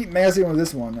one, if you beat Mega Satan with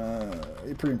this one,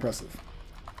 it's pretty impressive.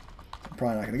 I'm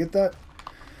probably not gonna get that.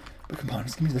 But come on,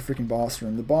 just give me the freaking boss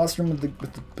room. The boss room with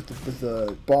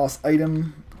the boss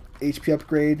item, HP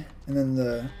upgrade, and then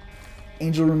the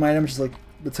angel room item, which is like,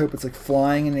 let's hope it's like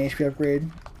flying in an HP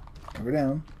upgrade. I'll go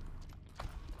down.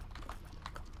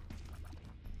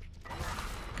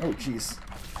 Oh jeez.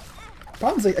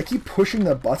 Problem is, like, I keep pushing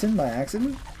the button by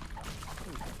accident.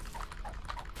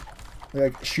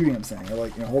 Like shooting, I'm saying, or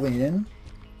like, you know, holding it in.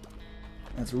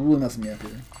 That's really messing me up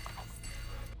here.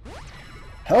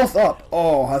 Health up!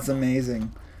 Oh, that's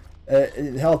amazing.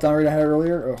 Health down right I had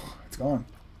earlier. Oh, it's gone.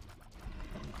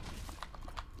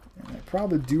 And I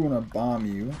probably do want to bomb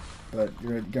you, but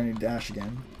you're gonna need to dash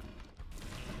again.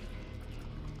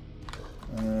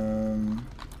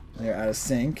 They're out of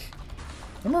sync.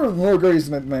 I remember the Lord Grady is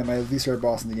my least favorite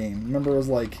boss in the game. I remember it was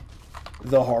like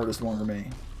the hardest one for me.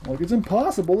 Like, it's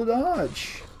impossible to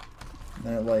dodge. And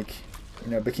then it, like, you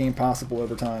know, became possible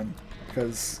over time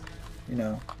because, you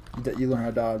know, you learn how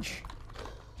to dodge.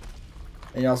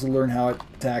 And you also learn how it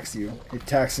attacks you. It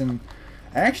attacks in...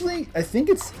 Actually, I think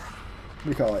it's... What do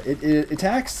you call it? It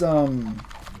attacks in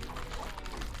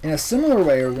a similar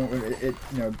way, or it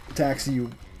you know, attacks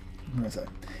you... What am I say?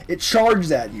 It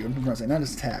charges at you. I'm going to say, not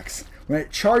just attacks. When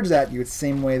it charges at you, it's the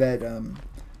same way that,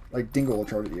 like, Dingle will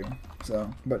charge at you.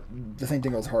 So, but I think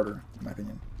Dingle's harder, in my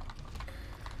opinion.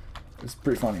 It's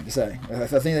pretty funny to say. I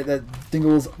think that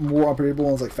Dingle's more unpredictable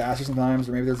and is like faster sometimes,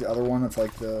 or maybe there's the other one that's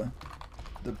like the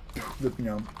you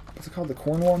know, what's it called, the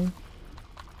corn one?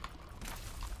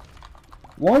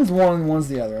 One's one and one's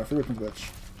the other. I forget which one's which.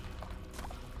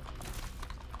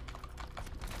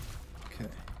 Okay,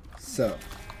 so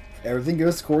if everything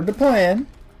goes according to plan,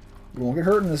 we won't get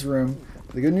hurt in this room.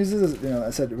 But the good news is, you know, I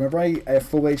said whenever I have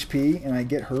full HP and I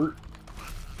get hurt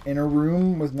in a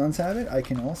room with nuns have it, I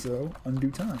can also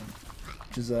undo time.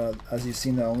 Which is, as you've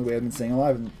seen, the only way I've been staying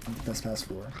alive in this past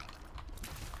 4.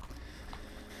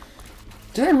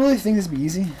 Did I really think this would be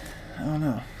easy? I don't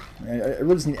know. I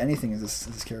really just need anything as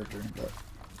this character. But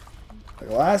like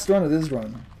the last run to this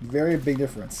run, very big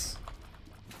difference.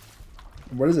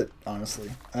 What is it,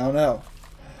 honestly? I don't know.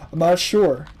 I'm not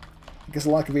sure. I guess a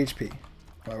lack of HP.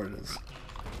 Probably what it is.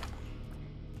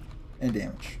 And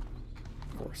damage,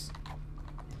 of course.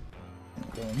 And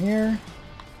we'll go in here.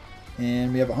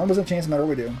 And we have a 100% chance no matter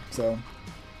what we do. So,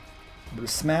 we'll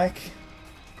just smack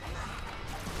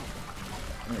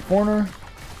in the corner.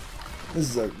 This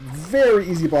is a very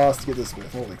easy boss to get this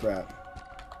with. Holy crap.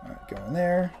 Alright, go in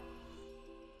there.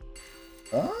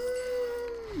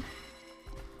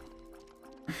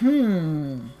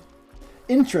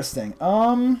 Interesting.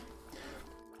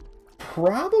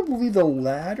 Probably the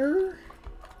ladder.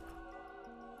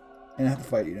 And I have to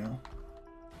fight you now.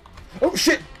 Oh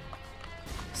shit!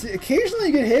 See, occasionally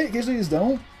you get hit, occasionally you just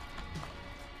don't.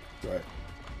 Right.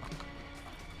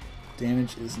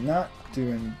 Damage is not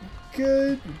doing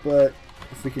good, but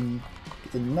if we can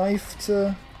get the knife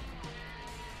to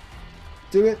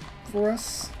do it for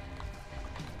us.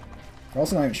 They're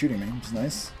also not even shooting me, which is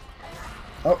nice.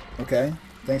 Oh, okay.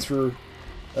 Thanks for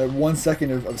 1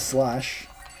 second of slash.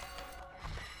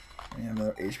 And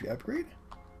another HP upgrade.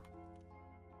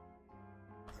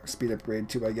 Or speed upgrade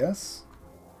too, I guess.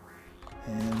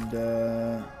 And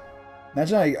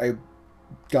imagine I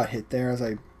got hit there as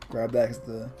I grabbed that because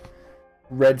the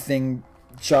red thing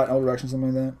shot in all directions,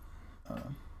 something like that.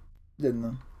 Didn't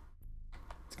though.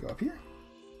 Let's go up here.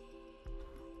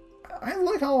 I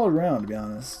like all around, to be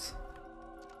honest.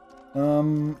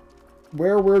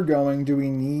 Where we're going, do we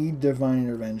need divine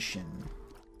intervention?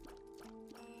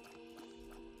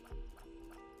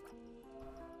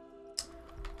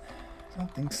 I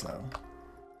don't think so.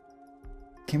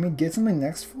 Can we get something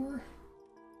next floor?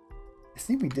 I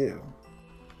think we do.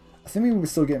 I think we would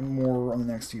still get more on the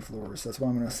next 2 floors. That's why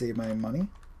I'm going to save my money.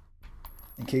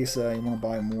 In case you want to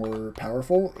buy more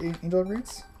powerful angel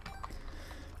upgrades.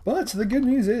 But the good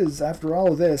news is, after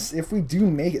all of this, if we do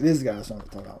make it, this guy's not what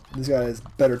I'm talking about. This guy has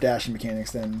better dashing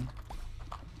mechanics than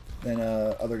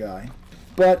other guy.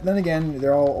 But then again,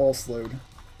 they're all slowed.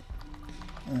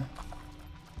 I'm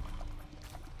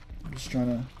just trying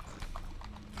to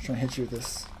hit you with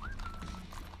this.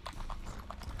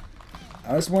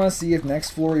 I just want to see if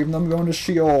next floor, even though I'm going to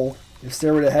Sheol, if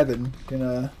Stairway to Heaven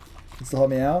can still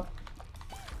help me out.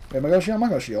 Wait, am I going to Sheol? I'm not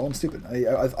going to Sheol. I'm stupid.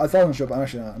 I thought I was going to show up. I'm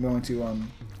actually not. I'm going to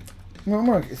I'm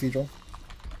going to Cathedral.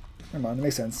 Never mind. It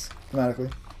makes sense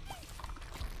thematically.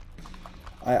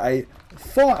 I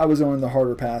thought I was going the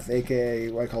harder path, aka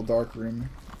what I call Dark Room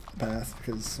path,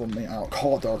 because well, I don't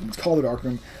call it Dark Room. It's called the Dark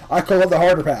Room. I call it the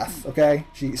harder path. Okay,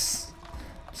 jeez.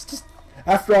 Just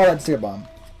after all, I'd say a bomb.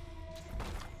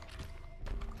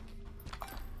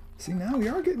 See, now we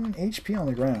are getting HP on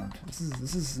the ground. This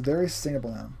is very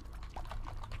sustainable now.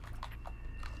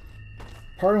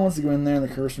 Part of me wants to go in there in the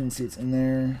cursor and see what's in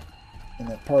there, and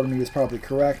that part of me is probably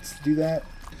correct to do that.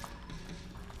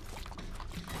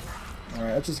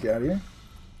 Alright, let's just get out of here.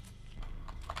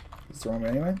 It's the wrong way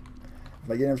anyway.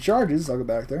 If I get enough charges, I'll go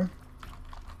back there.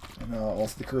 And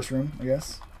also the curse room, I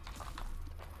guess.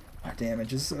 My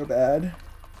damage is so bad.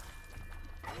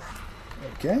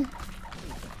 Okay.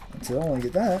 Until I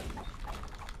get that.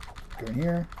 Go in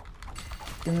here.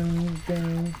 Bing,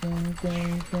 bing, bing,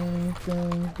 bing, bing,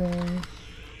 bing, bing.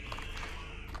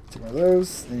 Take one of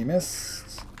those. Then you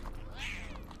missed.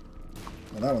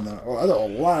 Oh, that one though. Oh, I did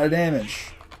a lot of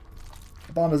damage.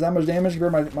 The bomb does that much damage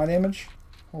compared to my damage?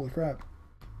 Holy crap.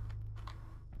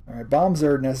 Alright, bombs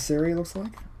are necessary, it looks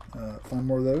like. Find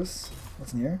more of those.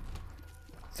 What's in here?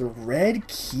 The red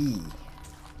key.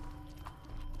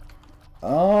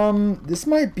 This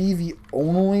might be the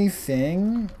only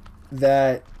thing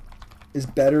that is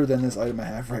better than this item I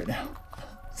have right now.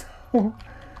 So,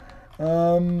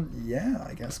 yeah,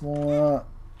 I guess we'll,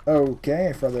 okay,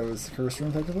 I thought that was the curse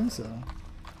room technically, so,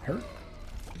 hurt.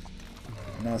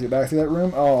 Now let's get back through that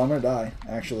room. Oh, I'm gonna die,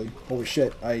 actually. Holy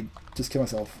shit, I just killed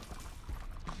myself.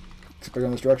 Except I go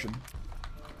in this direction.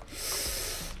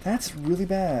 That's really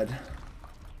bad.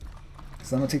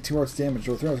 Because I'm gonna take 2 hearts damage,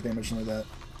 or 3 hearts damage, something like that.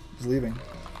 Just leaving.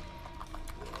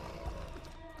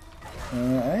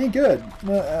 I ain't good.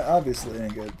 Well, obviously it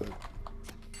ain't good, but...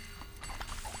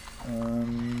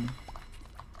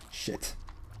 shit.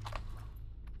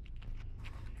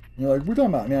 You're like, we're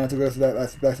talking about, man, I have to go through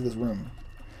that, back to this room.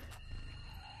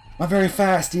 Not very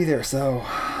fast either, so...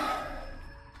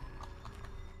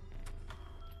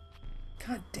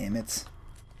 God damn it.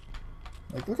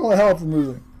 Like, look all the health I'm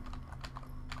losing.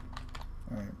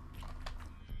 Alright.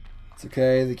 It's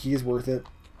okay, the key is worth it.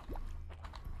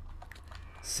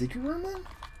 Secret room then?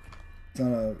 It's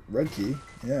on a red key,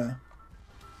 yeah.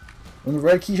 When the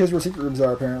red key shows where secret rooms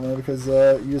are, apparently, because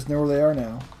you just know where they are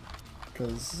now.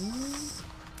 Because...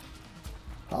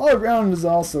 Hollow ground is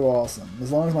also awesome,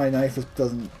 as long as my knife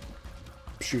doesn't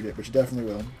shoot it, which it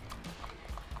definitely will.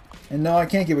 And no, I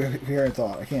can't give a coherent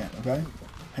thought. I can't, okay?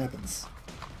 Happens.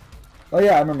 Oh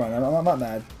yeah, I remember mine. I'm not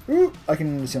mad. Ooh, I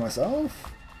can see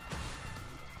myself.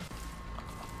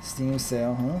 Steam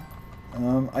sale, huh?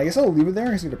 I guess I'll leave it there.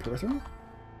 I guess I get a perthrow.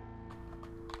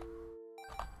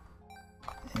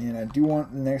 And I do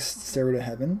want the next Stairway to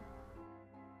Heaven.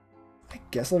 I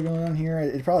guess I'll go down here.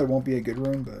 It probably won't be a good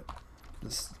room, but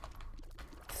just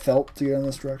felt to get in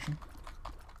this direction.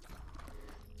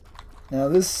 Now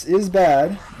this is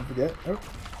bad. Don't forget. Oh.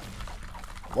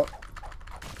 What?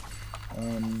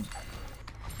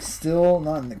 Still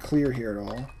not in the clear here at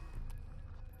all.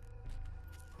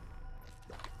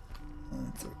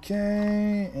 That's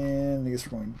okay. And I guess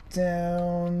we're going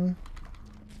down.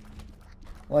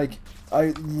 Like,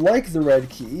 I like the red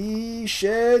key.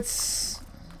 Shits.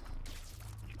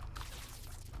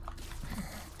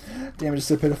 Damage is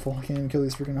so pitiful. I can't even kill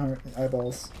these freaking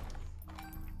eyeballs.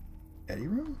 Eddie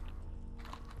room?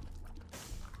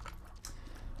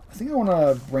 I think I want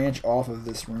to branch off of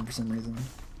this room for some reason.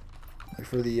 Like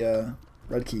for the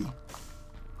red key.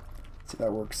 See if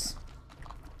that works.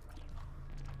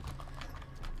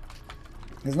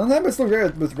 Because none of that was still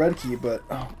great with red key, but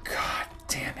oh god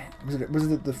damn it. Was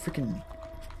it the freaking...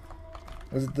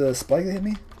 Was it the spike that hit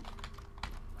me?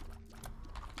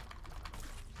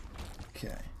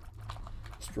 Okay.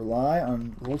 Just rely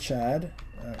on little Chad.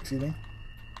 Excuse me.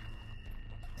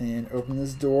 And open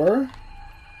this door.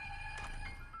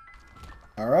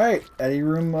 Alright, Eddie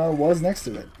room was next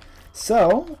to it.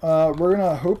 So, we're going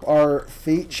to hope our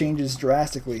fate changes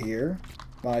drastically here.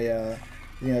 by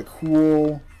getting a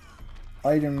cool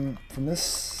item from this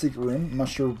secret room. I'm not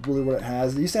sure really what it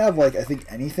has. It used to have, like, I think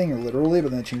anything, or literally,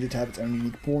 but then it changed it to have its own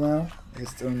unique pool now. I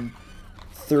guess its own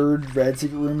third red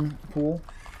secret room pool.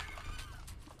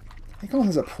 I think all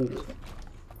this is a pool.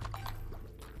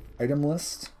 Item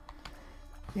list.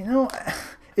 You know,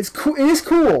 it's cool. It is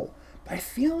cool. But I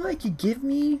feel like you give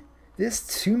me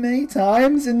this too many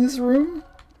times in this room.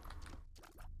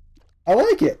 I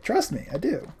like it. Trust me, I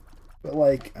do. But,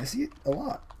 like, I see it a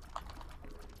lot.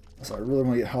 So I really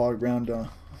want to get hollowed ground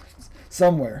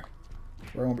somewhere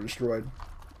where I won't be destroyed.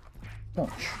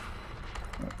 Punch.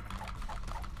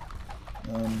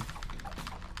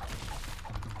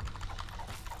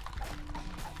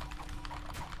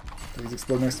 Please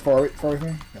explode next far away from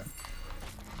me? Yeah.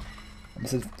 I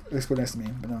said explode next to me,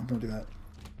 but no, don't do that.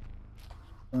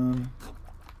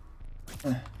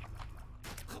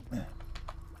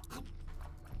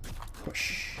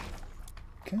 Push.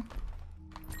 Okay.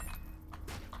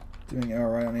 Doing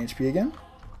alright on HP again.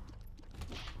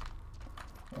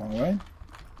 Wrong way.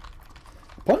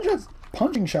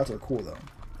 Punching shots are cool though.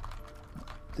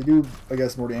 They do, I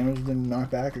guess, more damage than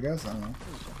knockback, I guess. I don't know.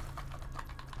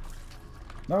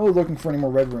 Not really looking for any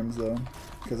more red rooms though,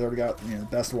 because I already got, you know, the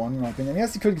best one in my opinion.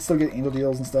 Yes, you could still get angel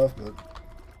deals and stuff, but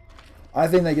I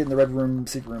think that getting the red room,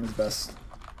 secret room is best.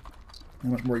 How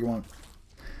much more you want?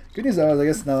 Good news though is I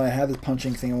guess now that I have this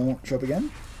punching thing, it won't show up again,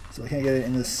 so I can't get it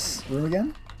in this room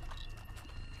again.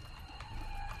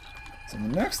 So the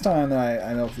next time that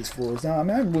I milk these floors, now I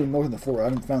mean, I haven't really milked the floor. I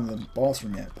haven't found the boss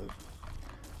room yet, but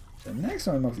the next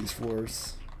time I milk these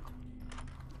floors,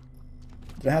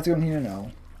 did I have to go in here?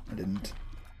 No, I didn't.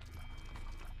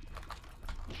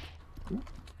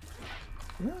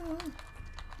 Yeah.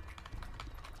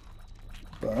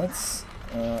 But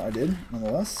I did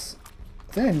nonetheless.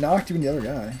 I think I knocked even the other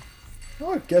guy.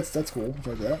 Oh, it gets, that's cool. I'll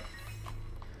try that.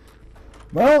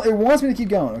 Well, it wants me to keep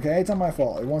going. Okay, it's not my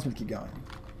fault. It wants me to keep going.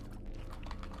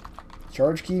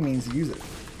 Charge key means to use it.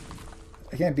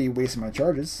 I can't be wasting my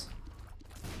charges.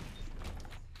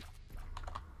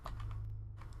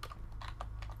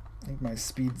 I think my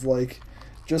speed's like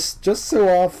just so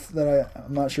off that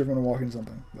I'm not sure if I'm gonna walk into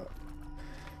something. But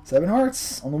 7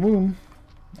 hearts on the womb.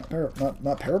 Not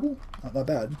terrible. Not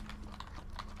bad.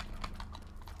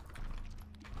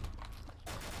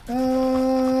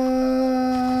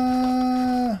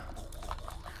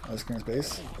 I was clearing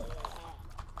space.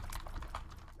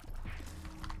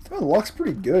 The luck's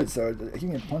pretty good, so I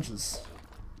can get punches.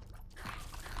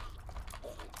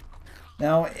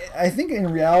 Now, I think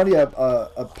in reality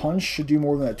a punch should do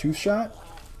more than a tooth shot,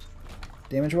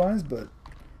 damage-wise, but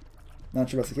not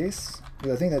sure if that's the case.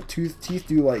 Because I think that teeth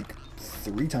do like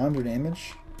 3 times their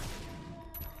damage.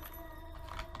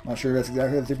 Not sure if that's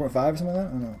exactly the 3.5 or something like that.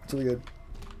 I don't know. It's really good.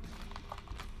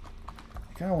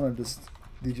 I kind of want to just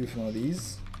lead you with one of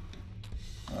these.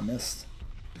 Oh, I missed.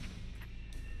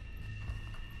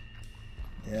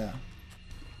 Yeah.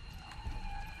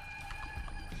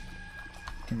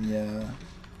 Yeah.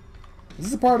 This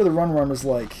is the part of the run where I'm just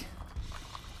like,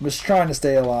 I'm just trying to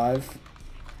stay alive.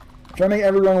 I'm trying to make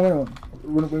every run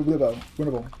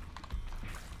winnable.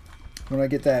 When I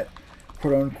get that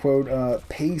quote-unquote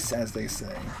pace, as they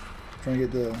say. I'm trying to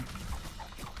get the...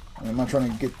 I'm not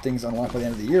trying to get things unlocked by the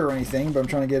end of the year or anything, but I'm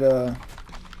trying to get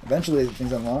eventually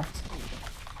things unlocked.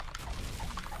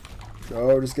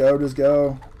 Go, just go, just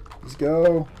go. Just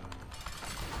go.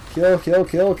 Kill, kill,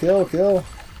 kill, kill, kill.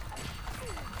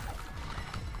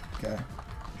 Okay.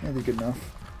 I did good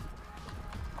enough.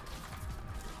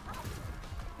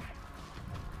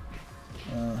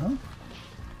 Uh-huh.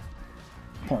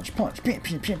 Punch, punch.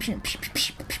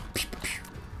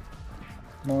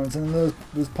 Come on, send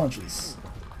those punches.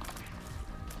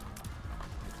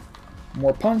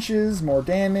 More punches, more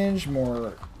damage,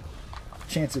 more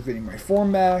chance of getting my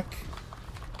form back.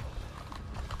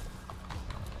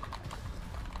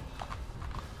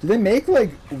 Do they make,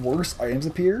 like, worse items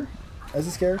appear as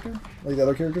this character? Like the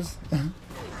other characters?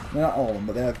 Not all of them,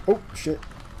 but they have... Oh, shit.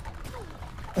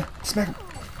 Smack him.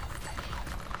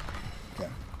 Okay.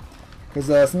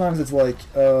 Because sometimes it's like,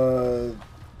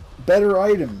 better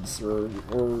items, or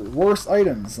worse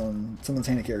items on some of the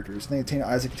Tainted characters. I think Tainted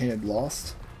Isaac and Tainted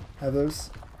Lost have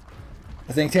those.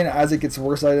 I think Tainted Isaac gets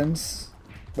worse items.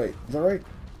 Wait, is that right?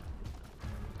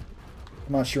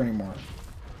 I'm not sure anymore.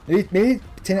 Maybe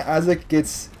Tainted Isaac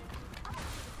gets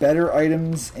better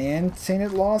items and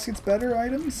Tainted Lost gets better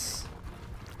items?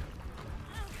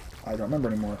 I don't remember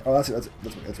anymore. Oh, that's really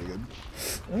good.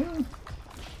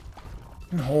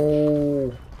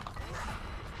 No.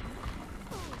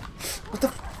 What the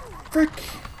frick?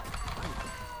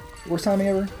 Worst timing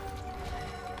ever.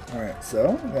 Alright,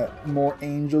 so we got more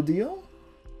angel deal.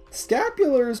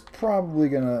 Scapular is probably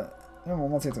gonna, I don't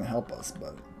want to say it's gonna help us,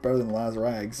 but better than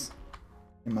Lazarags,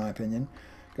 in my opinion.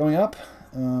 Going up,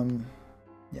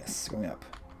 yes, going up.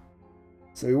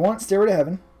 So we want Stairway to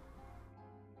Heaven.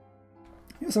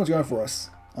 Someone's going for us,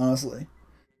 honestly.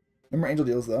 No more angel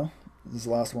deals though. This is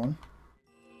the last one.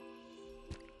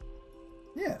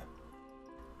 Yeah.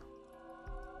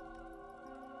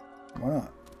 Why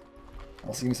not?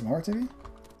 Also give me some hearts maybe?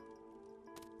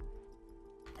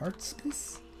 Hearts,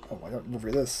 please? Oh, I don't go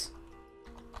for this.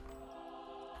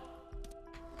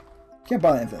 Can't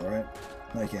buy the infinite, right?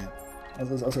 No, you can't. I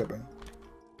was hoping.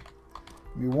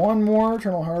 Give me one more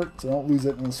Eternal Heart, so I don't lose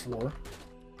it in this floor.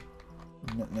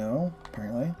 No,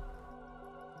 apparently.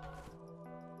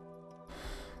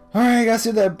 Alright, I gotta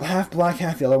see what that half black,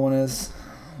 half yellow one is.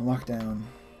 Lockdown.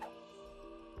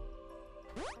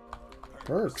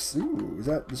 Perks. Ooh, is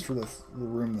that just for the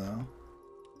room though?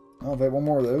 I'll bet one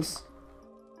more of those.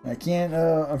 I can't,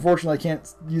 unfortunately, I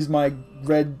can't use my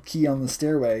red key on the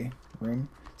stairway room.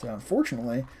 So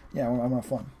unfortunately, yeah, I want to have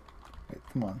fun. Wait,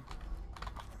 come on.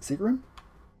 Secret room?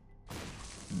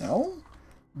 No?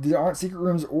 There aren't secret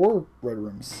rooms or red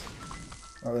rooms.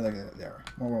 Oh, there.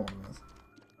 One is.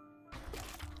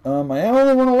 I am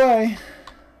only one away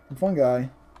from Fun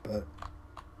Guy, but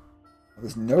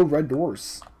there's no red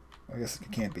doors. I guess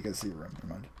it can't be because secret room.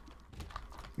 Never mind.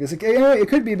 I guess it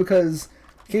could be because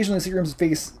occasionally secret rooms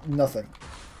face nothing.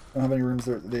 I don't have any rooms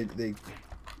that they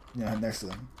have next to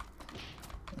them.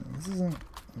 This isn't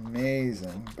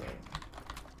amazing, but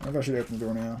I don't know if I should open the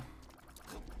door now.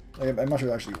 I'm not sure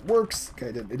it actually works. Okay,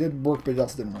 it did work, but it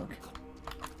also didn't work.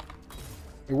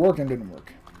 It worked and didn't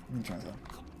work. Let me try that.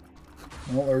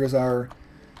 Well, there goes our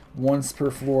once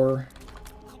per floor.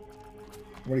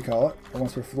 What do you call it? Or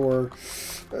once per floor.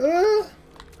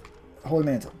 Holy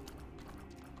Mantle.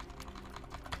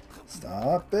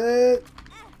 Stop it.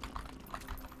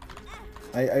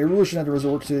 I really shouldn't have to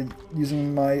resort to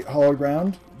using my hollow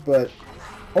ground, but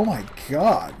oh my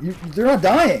god, they're not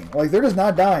dying. Like, they're just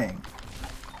not dying.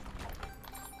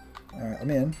 Alright,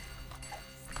 I'm in.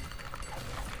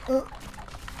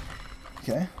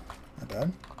 Okay, not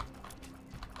bad.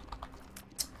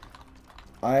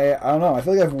 I don't know, I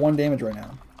feel like I have 1 damage right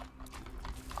now.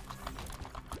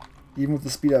 Even with the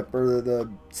speed up, or the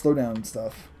slowdown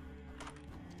stuff.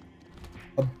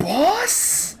 A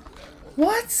boss?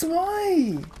 What?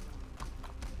 Why?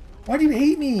 Why do you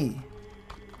hate me?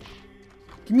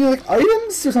 Give me like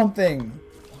items or something.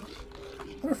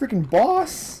 Not a freaking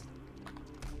boss.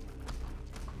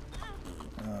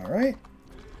 Alright.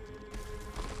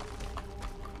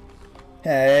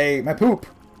 Hey, my poop.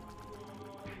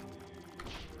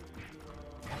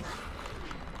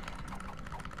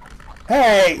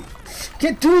 Hey!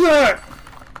 Can't do that!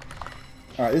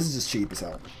 Alright, this is just cheap as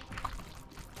hell.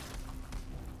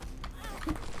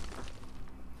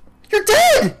 You're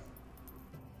dead!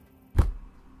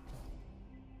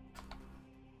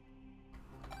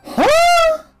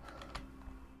 Huh?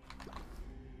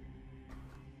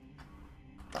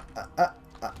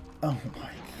 Oh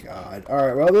my god.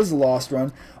 Alright, well, this is a lost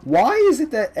run. Why is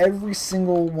it that every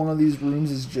single one of these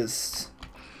rooms is just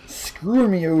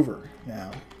screwing me over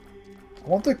now? I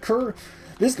want the curve.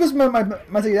 This was my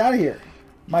ticket out of here.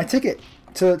 My ticket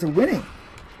to winning.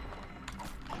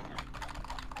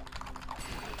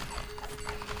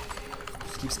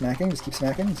 Just keep smacking, just keep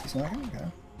smacking, just keep smacking. Okay.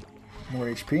 More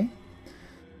HP.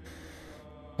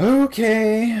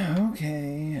 Okay. I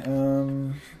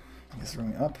guess we're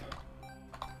going up.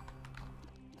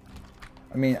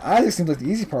 I mean, Isaac seems like the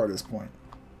easy part at this point.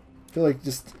 I feel like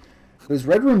just those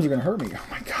red rooms are gonna hurt me. Oh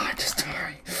my god, just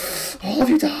die. All of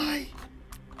you die.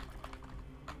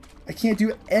 I can't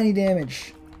do any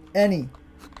damage. Any.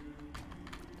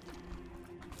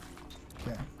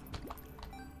 Okay.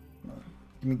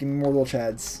 Give me more little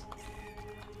chads.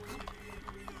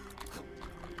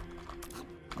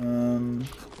 I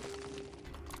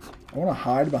want to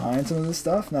hide behind some of this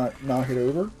stuff, not knock it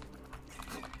over.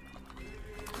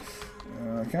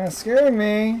 Kind of scaring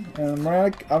me. And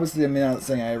obviously, I'm not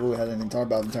saying I really had anything to talk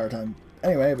about the entire time.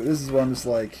 Anyway, but this is where I'm just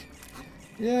like,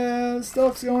 yeah,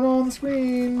 stuff's going on the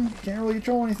screen. Can't really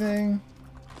control anything.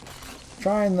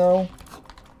 Trying though.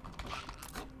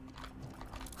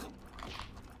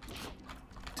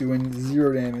 Doing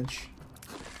 0 damage.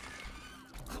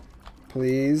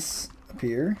 Please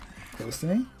appear close to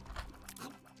me.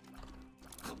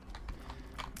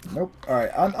 Nope.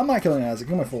 Alright, I'm not killing Isaac.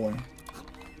 Who am I fooling?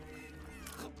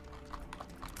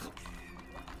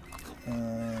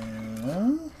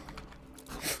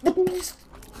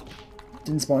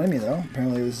 Didn't spawn in me though.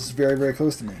 Apparently it was just very, very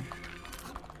close to me.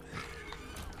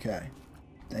 Okay.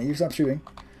 Thank you, stop shooting.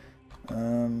 I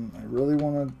really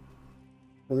want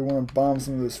to bomb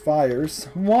some of those fires.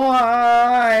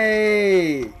 Why?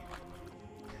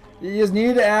 You just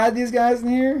need to add these guys in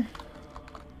here?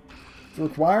 It's a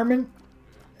requirement?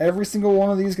 Every single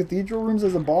one of these cathedral rooms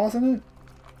has a boss in it?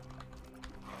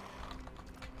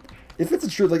 If it's a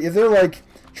true, like, if they're, like,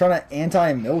 trying to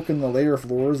anti-milk in the later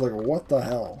floors, like, what the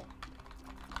hell?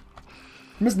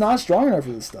 I'm just not strong enough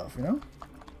for this stuff, you know?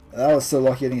 That was so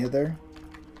lucky I didn't hit there.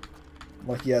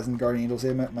 Lucky as in Guardian Angel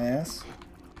saved my ass.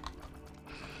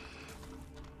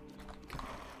 Okay.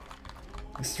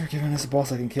 Let's start giving us a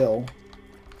boss I can kill.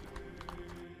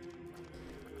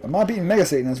 I'm not beating Mega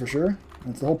Satan, that's for sure.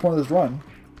 That's the whole point of this run.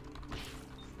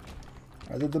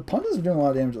 Alright, the punches are doing a lot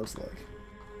of damage, it looks like.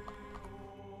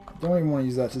 I don't even want to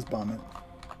use that, just bomb it.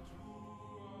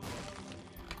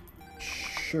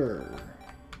 Sure.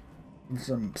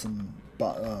 Some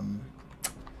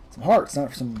hearts, not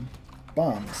for some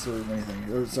bombs or anything,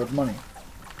 or money.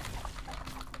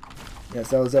 Yes,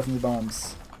 that was definitely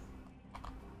bombs.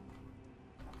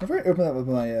 If I open that with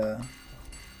my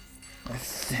my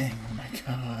thing, oh my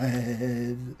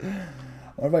god.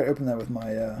 What if I open that with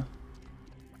my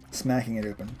smacking it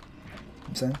open? You know what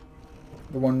I'm saying?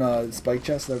 The one spike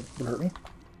chest that would hurt me.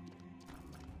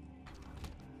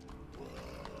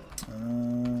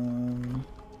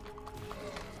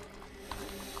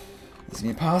 It's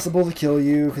gonna be impossible to kill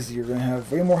you because you're gonna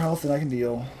have way more health than I can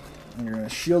deal, and you're gonna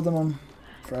shield them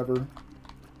forever.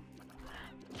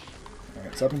 All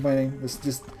right, stop complaining.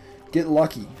 Just get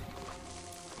lucky.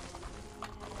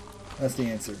 That's the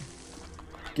answer.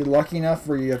 Get lucky enough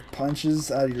where you have punches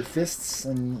out of your fists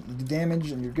and you do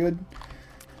damage, and you're good.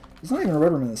 There's not even a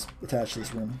red room in this attached to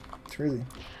this room. It's crazy.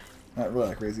 Not really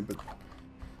that crazy, but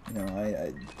you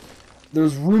know,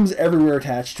 there's rooms everywhere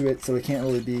attached to it, so it can't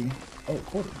really be. Oh,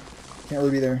 quarter. Can't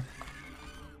really be there.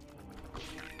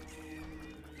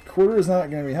 Quarter is not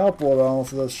going to be helpful at all,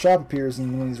 so the shop appears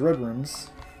in one of these red rooms.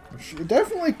 Which it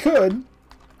definitely could.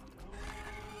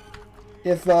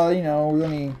 If, you know, we have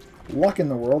any luck in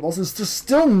the world. Also, there's just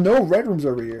still no red rooms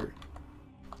over here.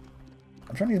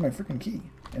 I'm trying to use my freaking key.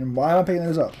 And why am I picking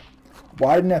those up?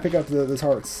 Why didn't I pick up those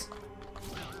hearts?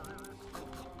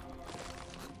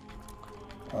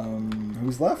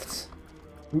 Who's left?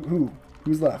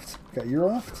 Who's left? Okay, you're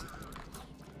left?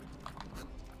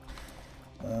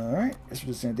 Alright, guess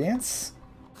we're just gonna dance.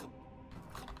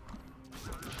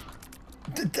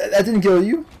 That didn't kill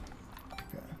you?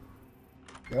 Okay.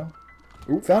 Go.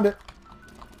 Ooh, found it.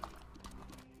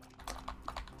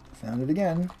 Found it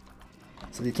again.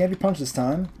 So you can't be punched this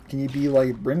time. Can you be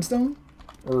like brimstone?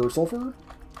 Or sulfur?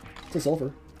 Say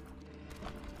sulfur.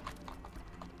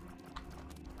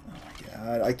 Oh my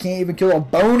god, I can't even kill a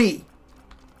bony!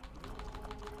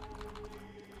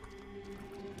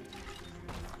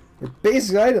 They're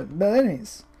basic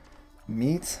enemies.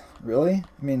 Meat? Really?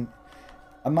 I mean,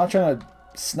 I'm not trying to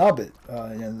snub it, you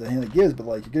know, the hand that gives, but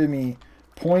like, you're giving me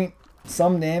point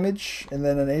some damage and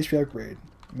then an HP upgrade.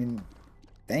 I mean,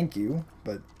 thank you,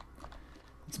 but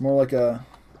it's more like a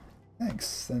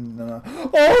thanks than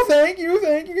oh, thank you,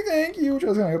 which I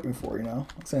was kind of hoping for, you know?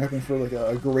 I was kind of hoping for like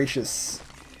a gracious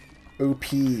OP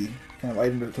kind of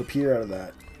item to appear out of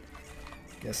that.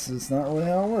 Guess it's not really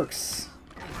how it works.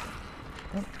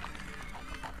 Oh.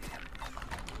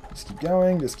 Just keep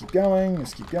going, just keep going,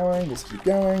 just keep going, just keep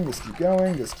going, just keep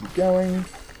going, just keep going.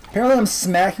 Apparently I'm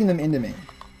smacking them into me.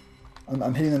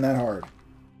 I'm hitting them that hard.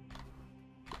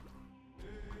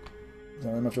 There's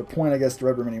not really much of a point, I guess, to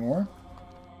Red Room anymore.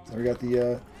 So we got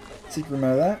the secret room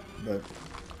out of that, but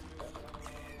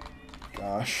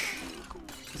gosh,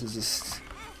 this is just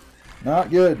not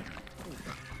good.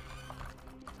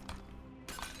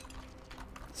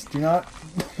 Do not.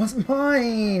 What's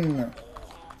mine?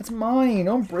 That's mine.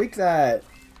 Don't break that.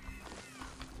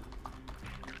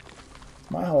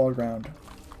 My hollow ground.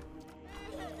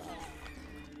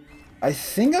 I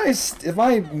think if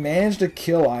I manage to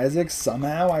kill Isaac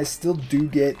somehow, I still do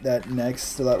get that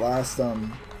next to that last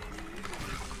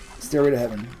Stairway to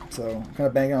Heaven. So I'm kind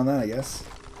of banking on that, I guess.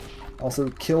 Also,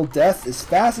 kill death as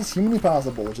fast as humanly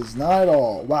possible, which is not at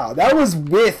all. Wow, that was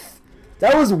with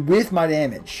my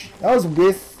damage. That was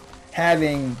with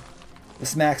having the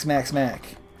smack, smack,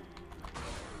 smack.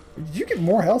 Did you get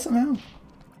more health somehow?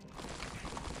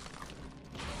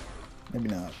 Maybe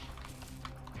not.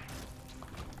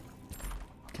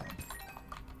 Okay.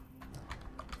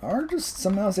 Are just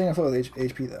somehow staying afloat with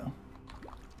HP though.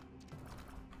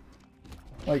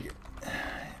 Like,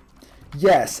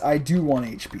 yes, I do want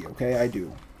HP. Okay, I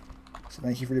do. So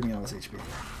thank you for giving me all this HP.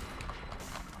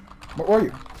 What were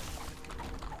you?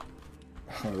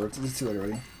 Oh, it's too late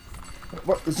already.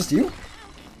 What? It's just you?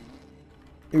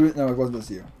 It was, no, it wasn't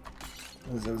just you.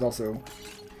 It was also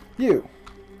you.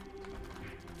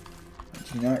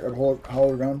 Can you not grab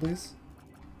hollow ground, please?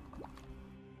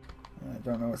 I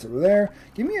don't know what's over there.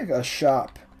 Give me a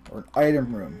shop, or an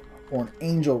item room, or an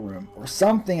angel room, or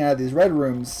something out of these red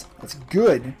rooms that's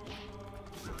good.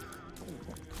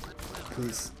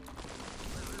 Please.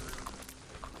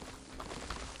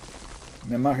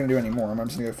 I'm not going to do any more. I'm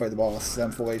just going to go fight the boss.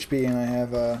 I'm full HP, and I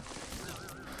have,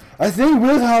 I think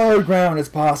with hallowed ground it's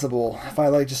possible. If I,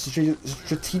 like, just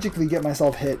strategically get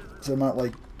myself hit, so I'm not,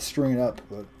 like, screwing it up,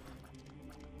 but...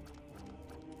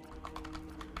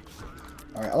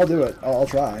 Alright, I'll do it. I'll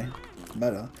try.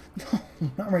 Meta.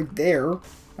 Not right there.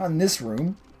 Not in this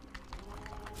room.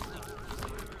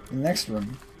 In the next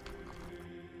room.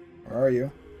 Where are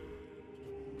you?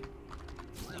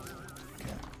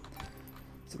 Okay.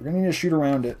 So we're gonna need to shoot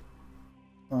around it.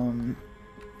 So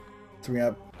we're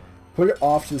gonna put it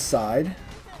off to the side.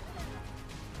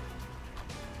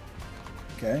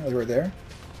 Okay, like right there.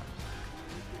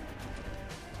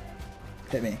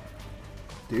 Hit me.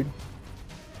 Dude.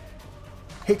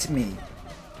 Hit me.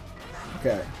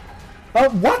 Okay. Oh,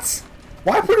 what?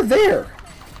 Why put it there?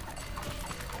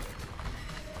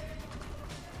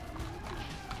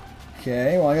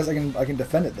 Okay, well I guess I can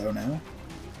defend it though now.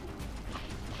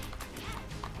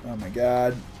 Oh my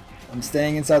god. I'm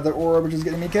staying inside the orb, which is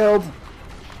getting me killed.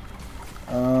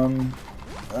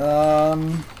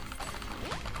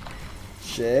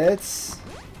 Shit.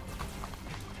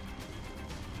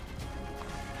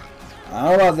 I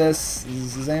don't know about this.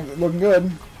 This ain't looking good.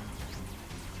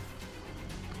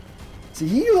 See,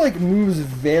 he like moves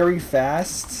very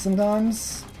fast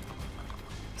sometimes,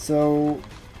 so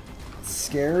it's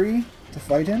scary to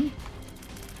fight him.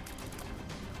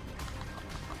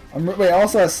 Wait,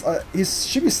 also he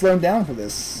should be slowed down for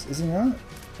this, isn't he not?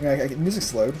 Yeah, music's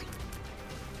slowed.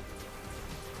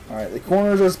 All right, the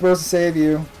corners are supposed to save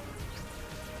you.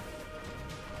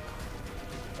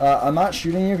 I'm not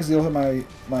shooting you because you'll hit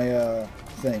my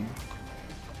thing.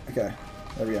 Okay,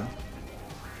 there we go.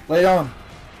 Lay down.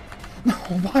 No,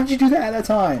 why'd you do that at that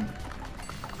time?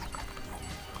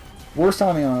 Worst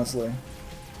timing, honestly.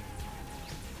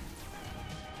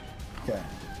 Okay,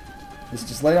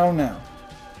 just lay down now.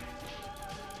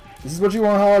 This is what you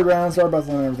want on hollow ground. Start about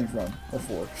to learn everything from or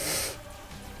for.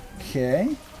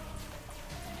 Okay.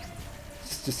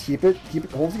 Just keep it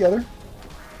hold together.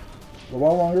 A little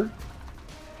while longer.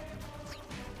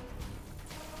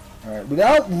 Alright,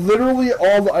 without literally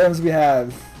all the items we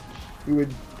have, we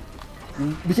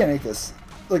can't make this.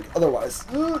 Like, otherwise.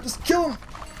 Just kill him!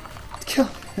 Kill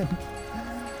him!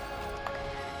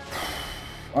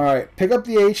 Alright, pick up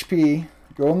the HP,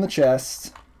 go in the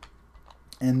chest,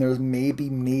 and there's maybe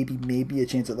a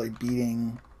chance of, like,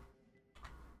 beating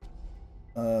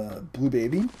Blue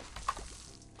Baby.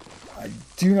 I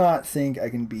do not think I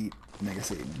can beat Mega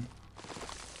Satan.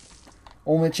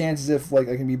 Only chance is if like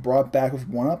I can be brought back with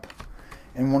 1-up,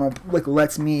 and 1-up like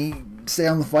lets me stay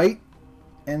on the fight,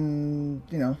 and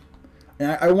you know,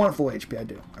 and I want full HP. I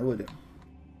do. I really do.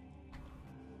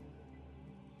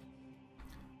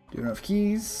 Do enough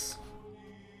keys.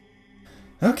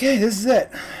 Okay, this is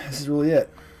it. This is really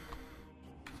it.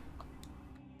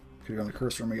 Could have gone the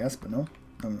curse room, I guess, but no.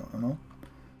 No.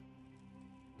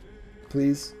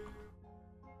 Please.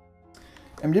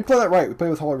 And we did play that right. We played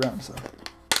with hollow ground, so.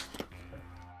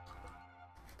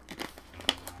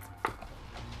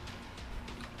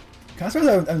 Kind of surprised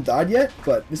I haven't died yet,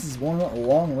 but this is one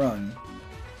long run.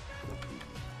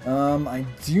 I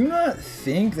do not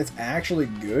think that's actually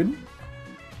good.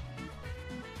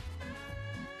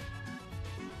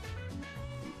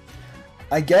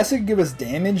 I guess it could give us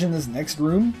damage in this next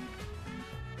room.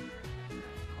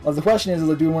 Well, the question is,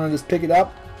 do we want to just pick it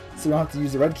up so we don't have to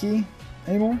use the red key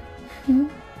anymore? Give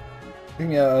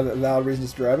me a valid reason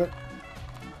just to grab it.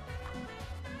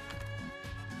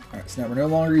 Alright, so now we're no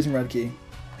longer using red key.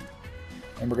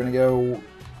 And we're gonna go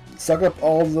suck up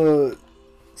all the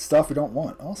stuff we don't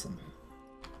want. Awesome.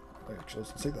 Actually,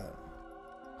 let's take that.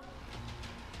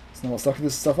 So now we'll suck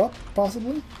this stuff up,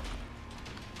 possibly.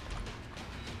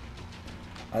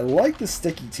 I like the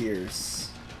sticky tears.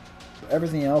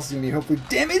 Everything else is gonna be hopefully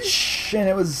damage, and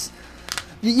it was.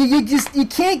 You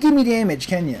can't give me damage,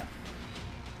 can you?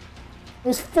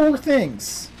 Those 4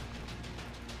 things.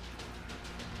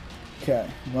 Okay,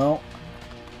 well.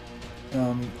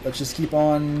 Let's just keep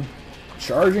on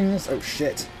charging this. Oh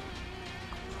shit.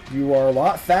 You are a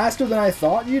lot faster than I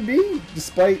thought you'd be,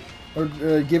 despite, or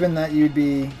given that you'd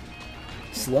be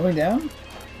slowing down.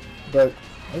 But,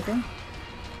 okay.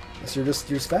 Guess you're just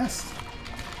fast.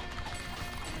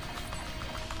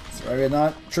 So I have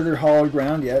not triggered hollowed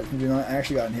ground yet. We have not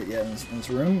actually gotten hit yet in this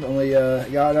room. Only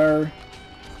got our,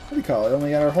 what do you call it?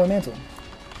 Only got our holy mantle.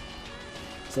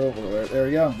 So there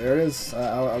we go. There it is.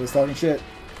 I was talking shit.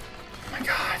 Oh my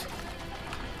god.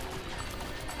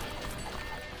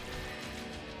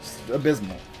 It's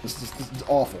abysmal. This is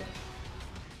awful.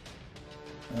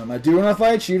 I do want to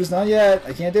fight you, just not yet.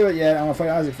 I can't do it yet. I want to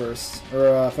fight Isaac first.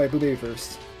 Or fight Blue Baby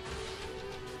first.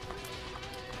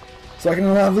 So I can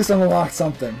at least unlock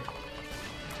something.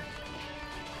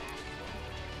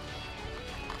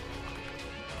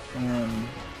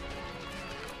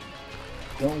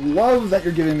 Don't love that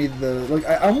you're giving me the... Like,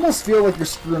 I almost feel like you're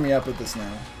screwing me up with this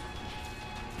now.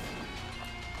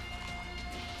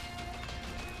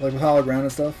 Like with hollow ground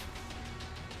and stuff.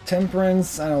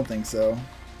 Temperance? I don't think so.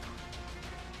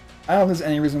 I don't think there's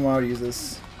any reason why I would use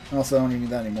this. Also, I don't even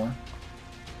need that anymore.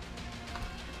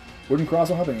 Wooden cross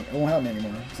won't help me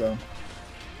anymore, so...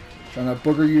 Trying to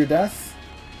booger you to death.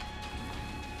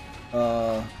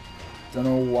 Don't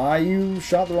know why you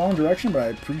shot the wrong direction, but I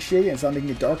appreciate it. And stop making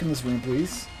it dark in this room,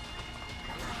 please.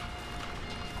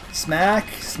 Smack,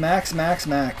 smack, smack,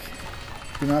 smack.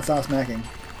 Do not stop smacking.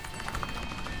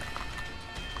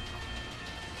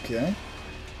 Okay.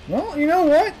 Well, you know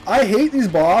what? I hate these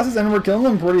bosses, and we're killing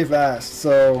them pretty fast.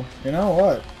 So, you know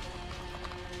what?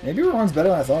 Maybe it runs better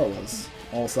than I thought it was,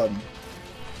 all of a sudden.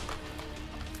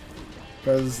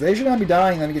 Because they should not be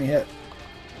dying and then getting hit.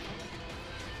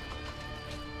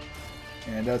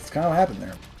 And that's kind of what happened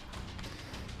there.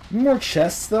 More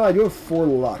chests, though. I do have 4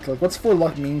 luck. Like, what's 4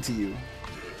 luck mean to you?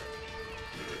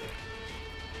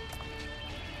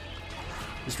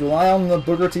 Just rely on the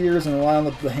booger tears and rely on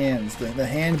the hands. The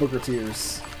hand booger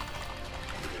tears.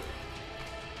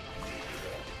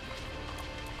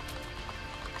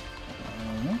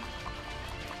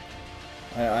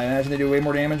 I imagine they do way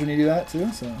more damage when you do that,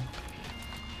 too, so... And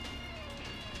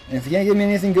if you can't give me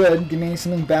anything good, give me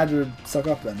something bad to suck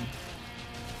up, then.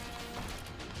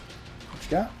 What you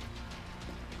got?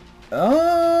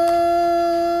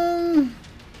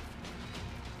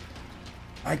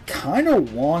 I kind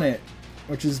of want it,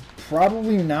 which is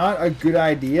probably not a good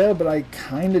idea, but I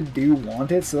kind of do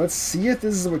want it, so let's see if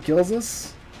this is what kills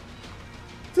us.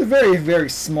 It's a very, very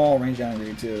small range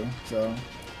downgrade, too, so...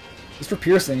 Just for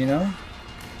piercing, you know?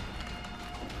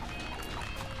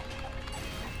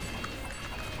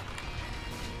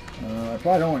 I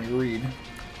probably don't want greed.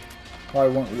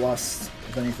 Probably want lust,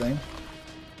 if anything.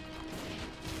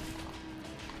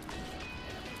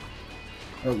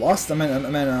 Or lust? I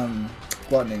meant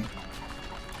gluttony.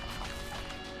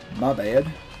 My bad.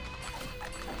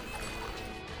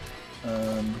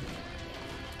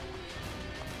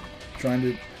 Trying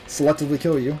to selectively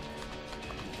kill you.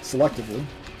 Selectively.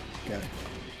 Okay.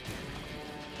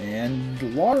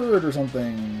 And lard or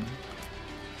something.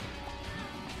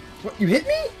 What? You hit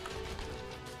me?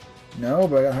 No,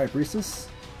 but I got High Priestess.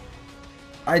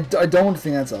 I don't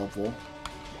think that's helpful.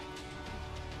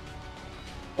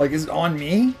 Like, is it on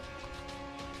me?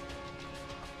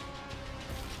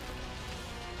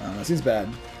 I don't know, that seems bad.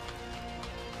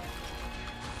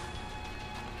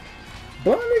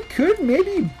 But it could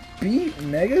maybe beat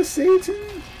Mega Satan?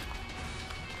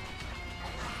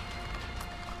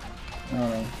 I don't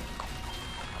know.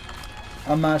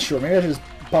 I'm not sure. Maybe I should just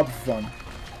pop it for fun.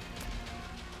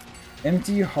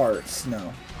 Empty hearts.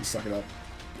 No, you suck it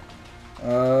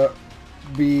up.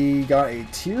 We got a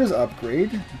tears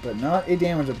upgrade, but not a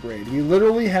damage upgrade. We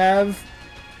literally have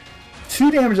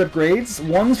 2 damage upgrades.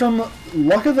 One's from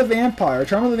Luck of the Vampire,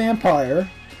 Charm of the Vampire.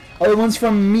 Other one's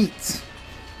from Meat.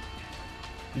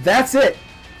 That's it.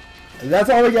 That's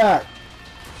all we got.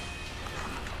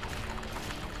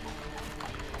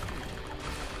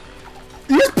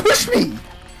 You just pushed me!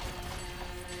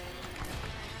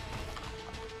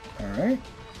 Alright.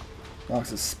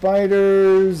 Lots of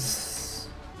spiders.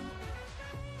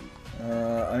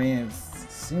 I mean, it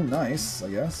seemed nice, I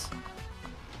guess.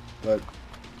 But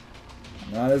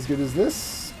not as good as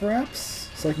this, perhaps?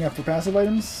 Sucking up for passive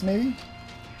items, maybe?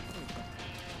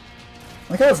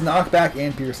 I like how it's knockback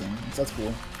and piercing. So that's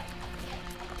cool.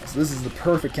 So this is the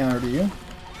perfect counter to you.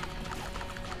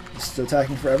 Just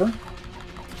attacking forever.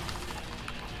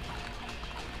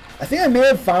 I think I may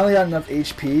have finally got enough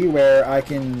HP where I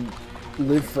can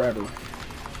live forever.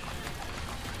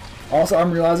 Also,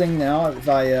 I'm realizing now if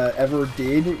I ever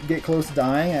did get close to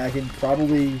dying, I could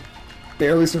probably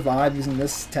barely survive using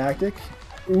this tactic.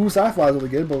 Ooh, Sci-Fly is really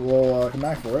good, but we'll come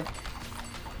back for it.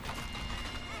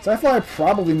 Sci-Fly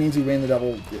probably means we win the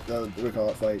double, what do we call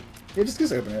it, fight. Yeah,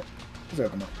 just open it. Just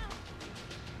open it.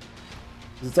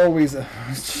 It's always,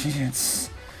 it's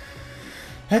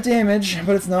that damage,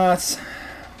 but it's not.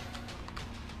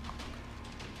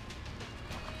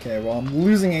 Okay, well, I'm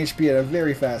losing HP at a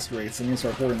very fast rate, so I'm going to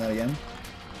start hoarding that again.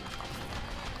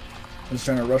 I'm just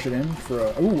trying to rush it in for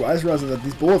a... Ooh, I just realized that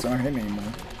these bullets aren't going to hit me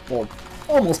anymore. Well,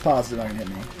 almost positive not going to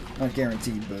hit me. Not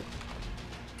guaranteed, but...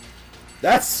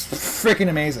 That's freaking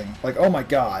amazing. Like, oh my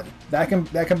god. That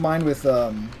combined with,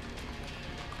 what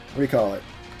do you call it?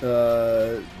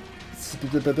 The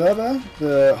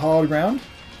hollowed ground?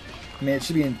 I mean, it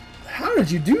should be in... How did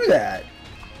you do that?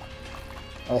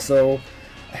 Also,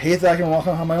 I hate that I can walk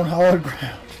on my own hollowed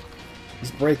ground.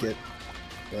 Just break it.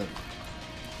 But...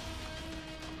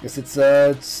 I guess it's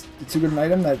too good an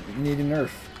item that you need a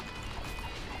nerf.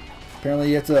 Apparently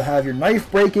you have to have your knife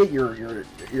break it, your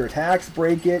attacks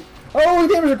break it. Oh,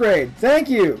 the damage upgrade! Thank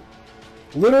you!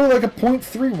 Literally like a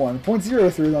 0.31,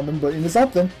 0.03 something, but into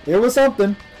something. It was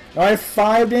something. I have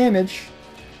 5 damage.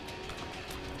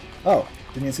 Oh,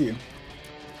 didn't even see you.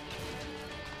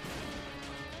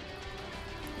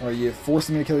 Are you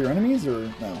forcing me to kill your enemies,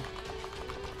 or no?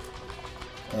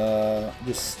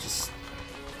 Just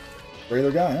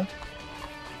regular guy, huh?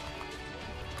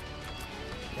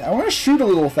 Yeah, I want to shoot a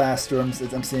little faster, I'm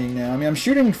seeing now. I mean, I'm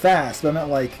shooting fast, but I'm at,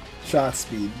 like, shot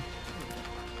speed.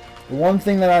 The one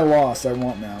thing that I lost, I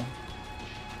want now.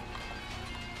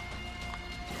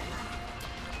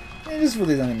 Yeah, just for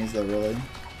these enemies, though, really.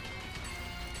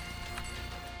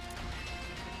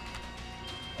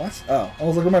 What? Oh, I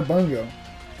was like, where'd my bone go?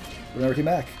 It never came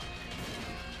back.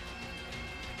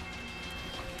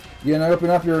 You gonna open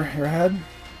up your head?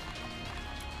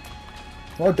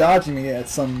 You're dodging me at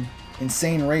some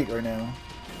insane rate right now.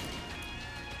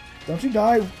 Don't you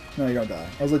die? No, you don't die.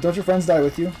 I was like, don't your friends die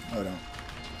with you? Oh, don't.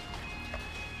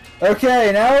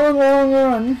 Okay, now we're in the long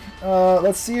run.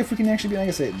 Let's see if we can actually beat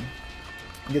Mega Satan.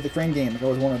 And get the crane game like I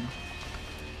always wanted.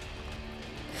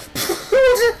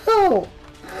 No!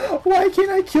 Why can't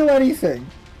I kill anything?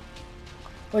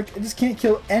 Like, I just can't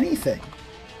kill anything.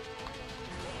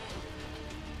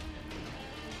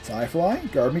 Sci-Fly,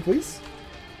 guard me, please.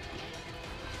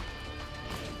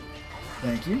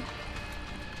 Thank you.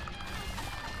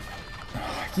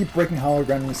 I keep breaking hollow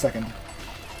ground in a second.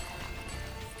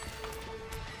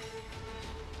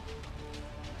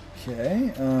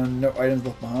 Okay, no items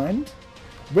left behind.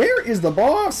 Where is the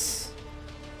boss?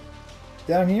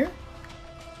 Down here?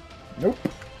 Nope.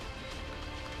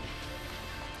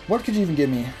 What could you even give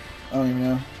me? I don't even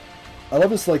know. I love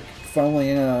just like funneling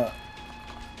in a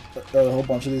whole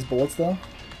bunch of these bullets though.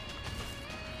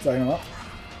 Stacking them up.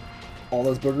 All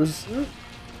those boogers.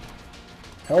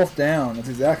 Health down. That's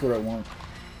exactly what I want.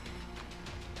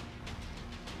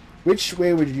 Which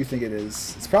way would you think it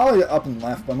is? It's probably up and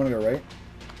left, but I'm gonna go right.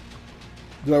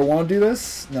 Do I want to do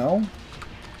this? No.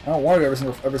 I don't want to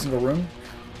do every single room,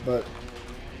 but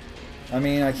I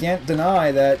mean, I can't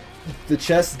deny that the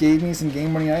chest gave me some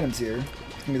game-winning items here.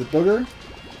 Gave me the booger,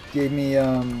 gave me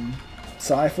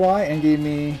Sci-Fly, and gave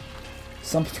me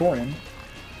Sumptorian.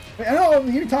 Wait, I know,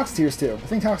 he Tox Tears too. I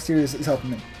think Tox Tears is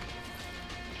helping me.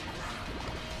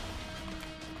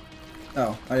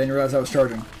 Oh, I didn't realize I was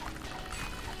charging.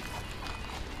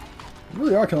 You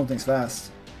really are killing things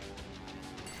fast.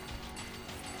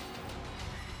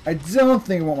 I don't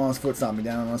think Won't Foot stop me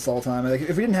down on us all the time. Like,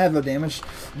 if we didn't have the damage,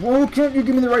 why can't you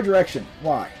give me the right direction?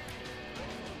 Why?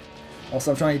 Also,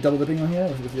 I'm trying to double dipping on here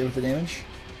with the damage.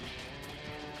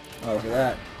 Oh, look at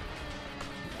that.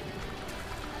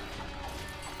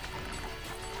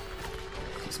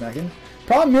 Keep smacking.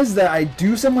 Problem is that I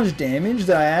do so much damage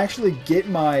that I actually get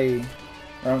my...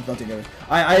 Don't take damage.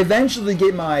 I eventually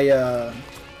get my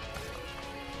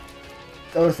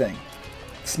other thing.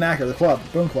 Smacker, the club,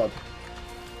 Boom Club.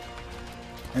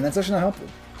 And that's actually not helpful.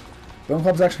 Bone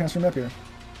Club's actually kind of screwed up here.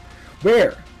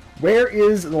 Where? Where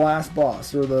is the last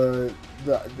boss? Or the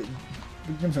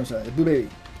Blue Baby?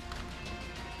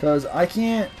 Because I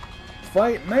can't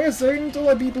fight Mega Satan until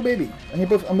I beat Blue Baby. I need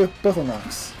both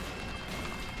unlocks.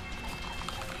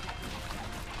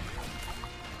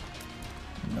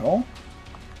 No?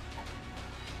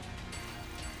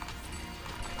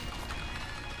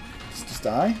 Just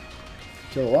die.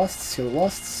 Kill the lusts, kill the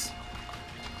lusts.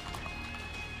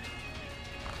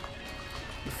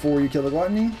 Before you kill the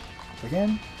gluttony, if I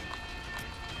can.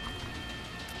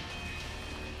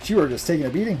 You are just taking a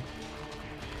beating.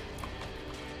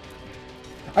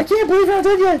 I can't believe you're not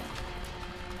dead yet!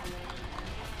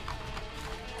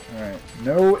 Alright,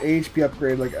 no HP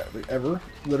upgrade like ever.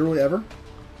 Literally ever.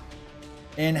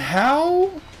 And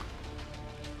how...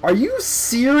 Are you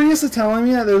serious of telling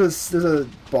me that there's a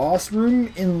boss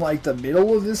room in like the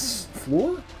middle of this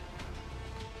floor?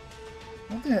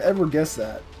 I don't think I ever guessed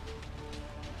that.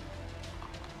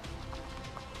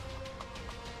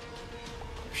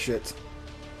 Shit.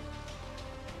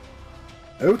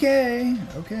 Okay,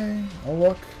 okay. Oh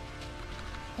look.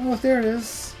 Oh look, there it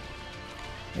is.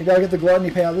 Maybe I'll get the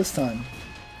gluttony payout this time.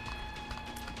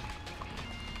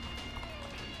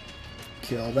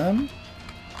 Kill them.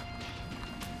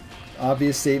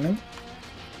 Obvious statement.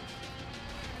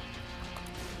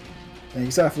 Thank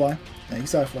you, Sci-Fly. Thank you,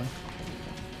 Sci-Fly.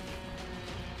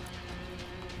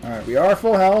 Alright, we are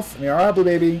full health. We are up,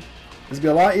 baby. This will be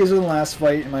a lot easier than the last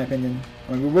fight, in my opinion.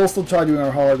 I mean, we will still try doing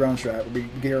our hollow ground strat. We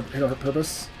hit our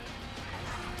purpose.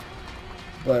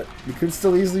 But we could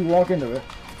still easily walk into it.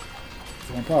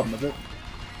 That's one problem with it.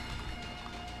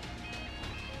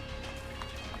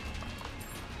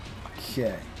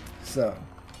 Okay, so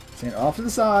stand off to the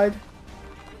side.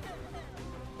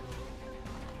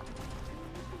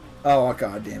 Oh,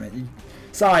 god damn it.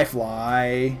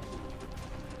 Sci-Fly.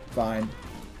 Fine.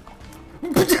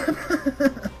 You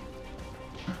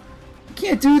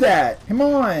can't do that. Come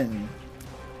on.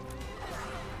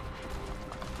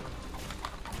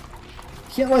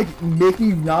 You can't, like, make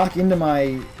me knock into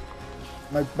my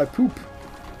poop.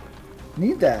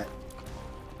 Need that.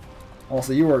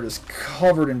 Also, you are just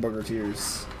covered in booger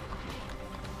tears.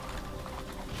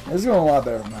 This is going a lot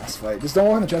better than last fight. Just don't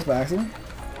walk in the chest by accident.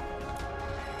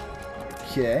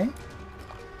 Okay.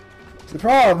 So the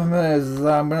problem is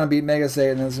I'm going to beat Mega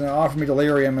Satan and it's going to offer me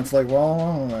Delirium. It's like,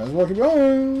 well, might as well keep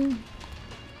going.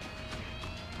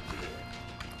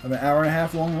 An hour and a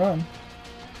half long run.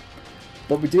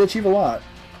 But we did achieve a lot.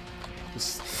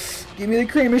 Just give me the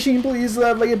cream machine, please.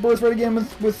 If I get birthright again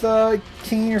with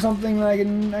Kane or something, that I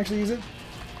can actually use it.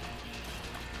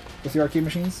 With the arcade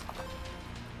machines.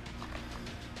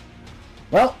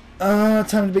 Well, time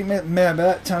to beat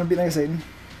time to beat Mega Satan.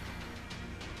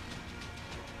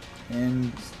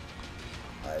 And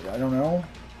I don't know.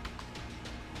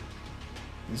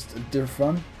 Just a different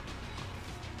fun.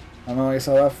 I don't know. I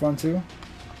saw that fun too.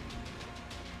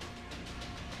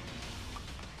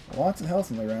 Lots of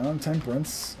health on the ground.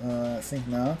 Temperance. I think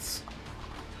not.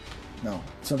 No,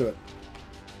 let's not do it.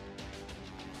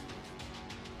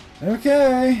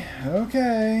 Okay.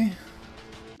 Okay.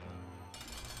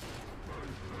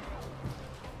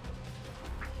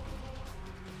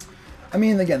 I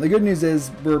mean, again, the good news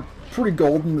is we're pretty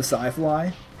golden with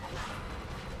Sci-Fly.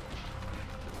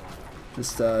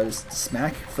 Just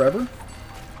smack forever.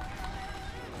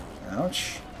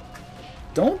 Ouch.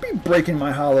 Don't be breaking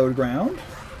my hallowed ground.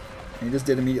 And he just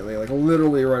did immediately, like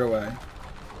literally right away.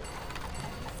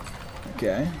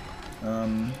 Okay.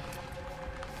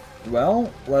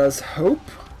 Well, let us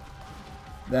hope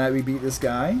that we beat this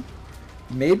guy.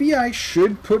 Maybe I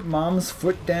should put Mom's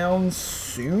foot down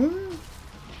soon?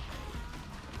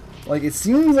 Like, it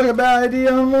seems like a bad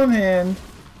idea on one hand,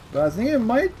 but I think it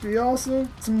might be also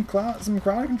some crowd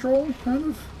control, kind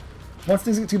of. Once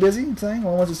things get too busy, I'm saying,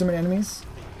 or once there's so many enemies.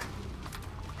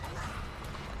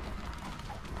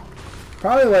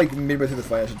 Probably like midway through the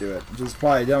fight I should do it, which is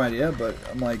probably a dumb idea, but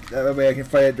I'm like, that way I can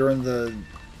fight it during the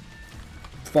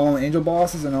fallen angel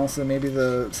bosses and also maybe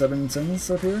the 7 sins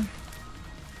up here.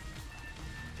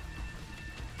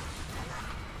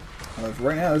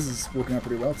 Right now this is working out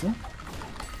pretty well too.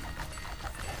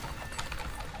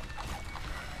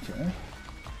 Okay.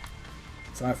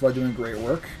 Sci-Fly doing great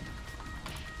work.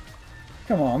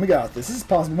 Come on, we got this. This is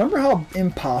possible. Remember how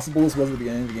impossible this was at the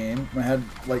beginning of the game? When I had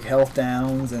like health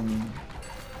downs and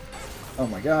oh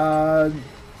my god,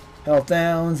 health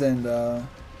downs and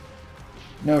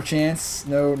no chance,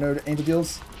 no angel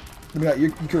deals. Then we got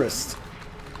Eucharist.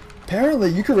 Apparently,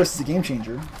 Eucharist is a game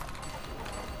changer.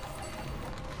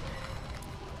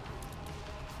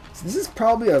 So this is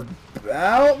probably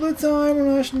about the time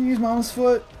when I should use Mama's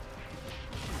foot.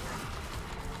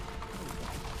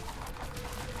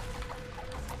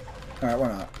 Alright, why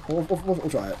not? We'll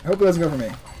try it. Hope it doesn't go for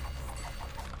me.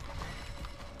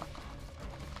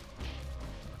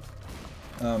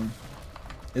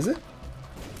 Is it?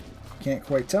 Can't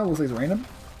quite tell. Looks like it's random.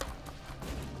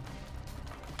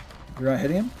 You're not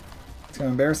hitting him? It's kind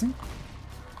of embarrassing.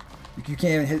 You can't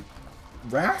even hit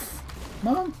Wrath,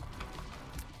 Mom?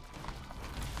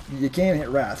 You can't even hit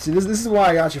Wrath. See, this is why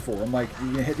I got you for. I'm like,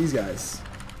 you're gonna hit these guys.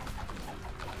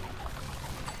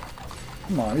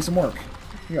 Come on, do some work.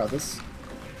 You got this.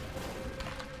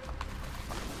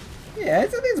 Yeah, I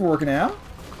think it's working out.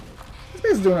 It's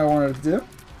basically doing what I wanted it to do.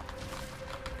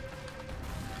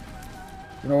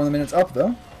 Don't know when the minute's up,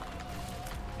 though.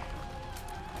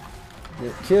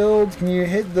 Get killed. Can you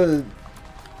hit the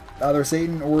either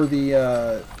Satan or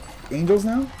the angels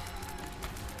now?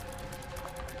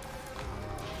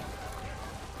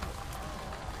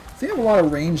 They have a lot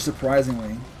of range,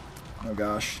 surprisingly. Oh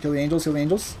gosh. Kill the angels, kill the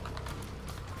angels.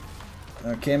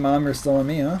 Okay, Mom, you're still on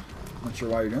me, huh? Not sure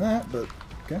why you're doing that, but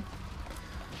okay.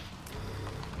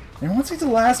 And once we get to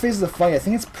the last phase of the fight, I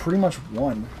think it's pretty much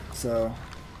won. So,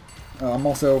 I'm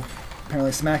also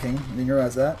apparently smacking. I didn't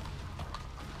realize that.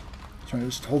 Trying to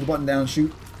just hold the button down and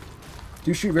shoot.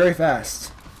 Do shoot very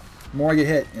fast. The more I get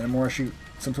hit, and the more I shoot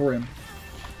Centurion.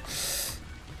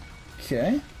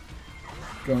 Okay.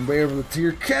 Going way over to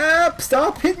your cap!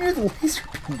 Stop hitting me with the laser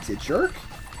beams, you jerk!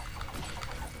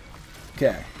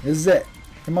 Okay, this is it.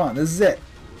 Come on, this is it.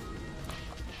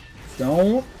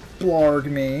 Don't blarg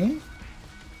me.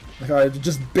 Like I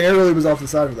just barely was off the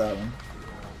side of that one.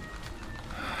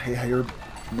 I hate how you're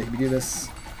making me do this.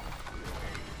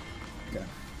 Okay.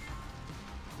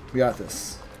 We got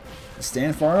this.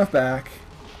 Stand far enough back.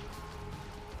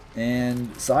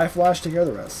 And Psy-Flash take care of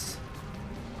the rest.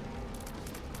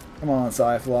 Come on,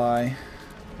 Psy-Fly.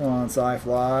 Come on,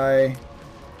 Psy-Fly.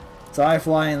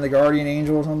 Psy-Fly and the Guardian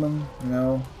Angel or something, you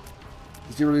know.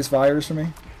 Just do release fires for me.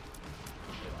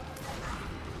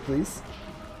 Please.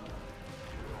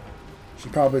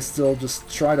 Should probably still just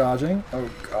try dodging. Oh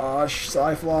gosh,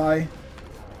 Psy-Fly.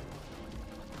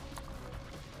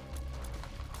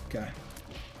 Okay.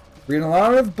 We're getting a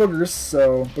lot of boogers,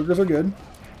 so boogers are good.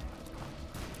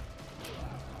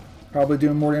 Probably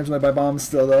doing more damage than by bombs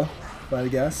still, though, if I had to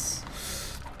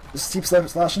guess. Just keep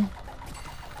slashing.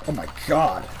 Oh my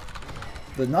god.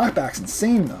 The knockback's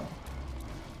insane, though.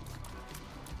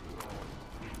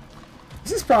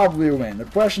 This is probably a win. The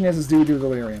question is due to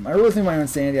delirium. I really think my own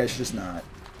sanity, I should just not.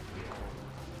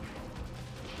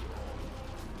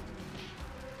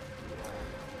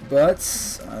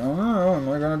 But, I don't know. Am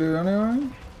I going to do it anyway?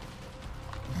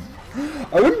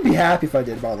 I wouldn't be happy if I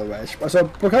did, by the way. So,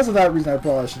 because of that reason, I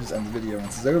probably should just end the video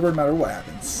once it's over, no matter what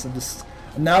happens.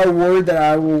 I'm now worried that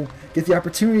I will get the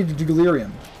opportunity to do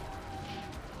delirium.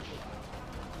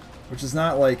 Which is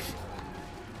not like...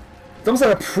 It's almost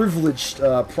like a privileged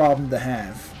problem to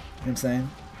have. You know what I'm saying?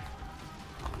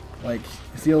 Like,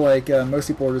 I feel like most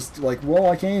people are just like, well,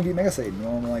 I can't even beat Mega Satan.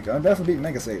 Well, I'm like, I'm definitely beating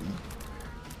Mega Satan.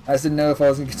 I just didn't know if I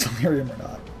was going to get delirium or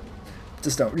not.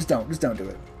 Just don't do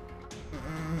it.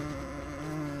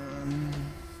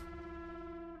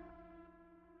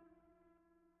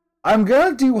 I'm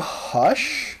gonna do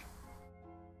Hush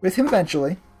with him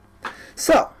eventually.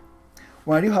 So,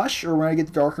 when I do Hush, or when I get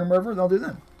the Dark Room River, then I'll do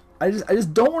them. I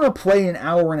just don't want to play an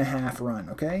hour and a half run,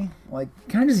 okay? Like,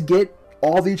 can I just get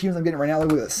all the achievements I'm getting right now?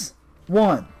 Look at this.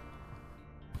 1.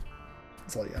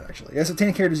 That's all you got, actually. I guess with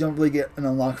 10 characters, you don't really get an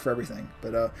unlock for everything.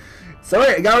 But, so,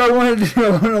 alright, I got what I wanted to do. I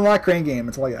wanted to unlock Crane Game.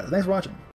 That's all I got. Thanks for watching.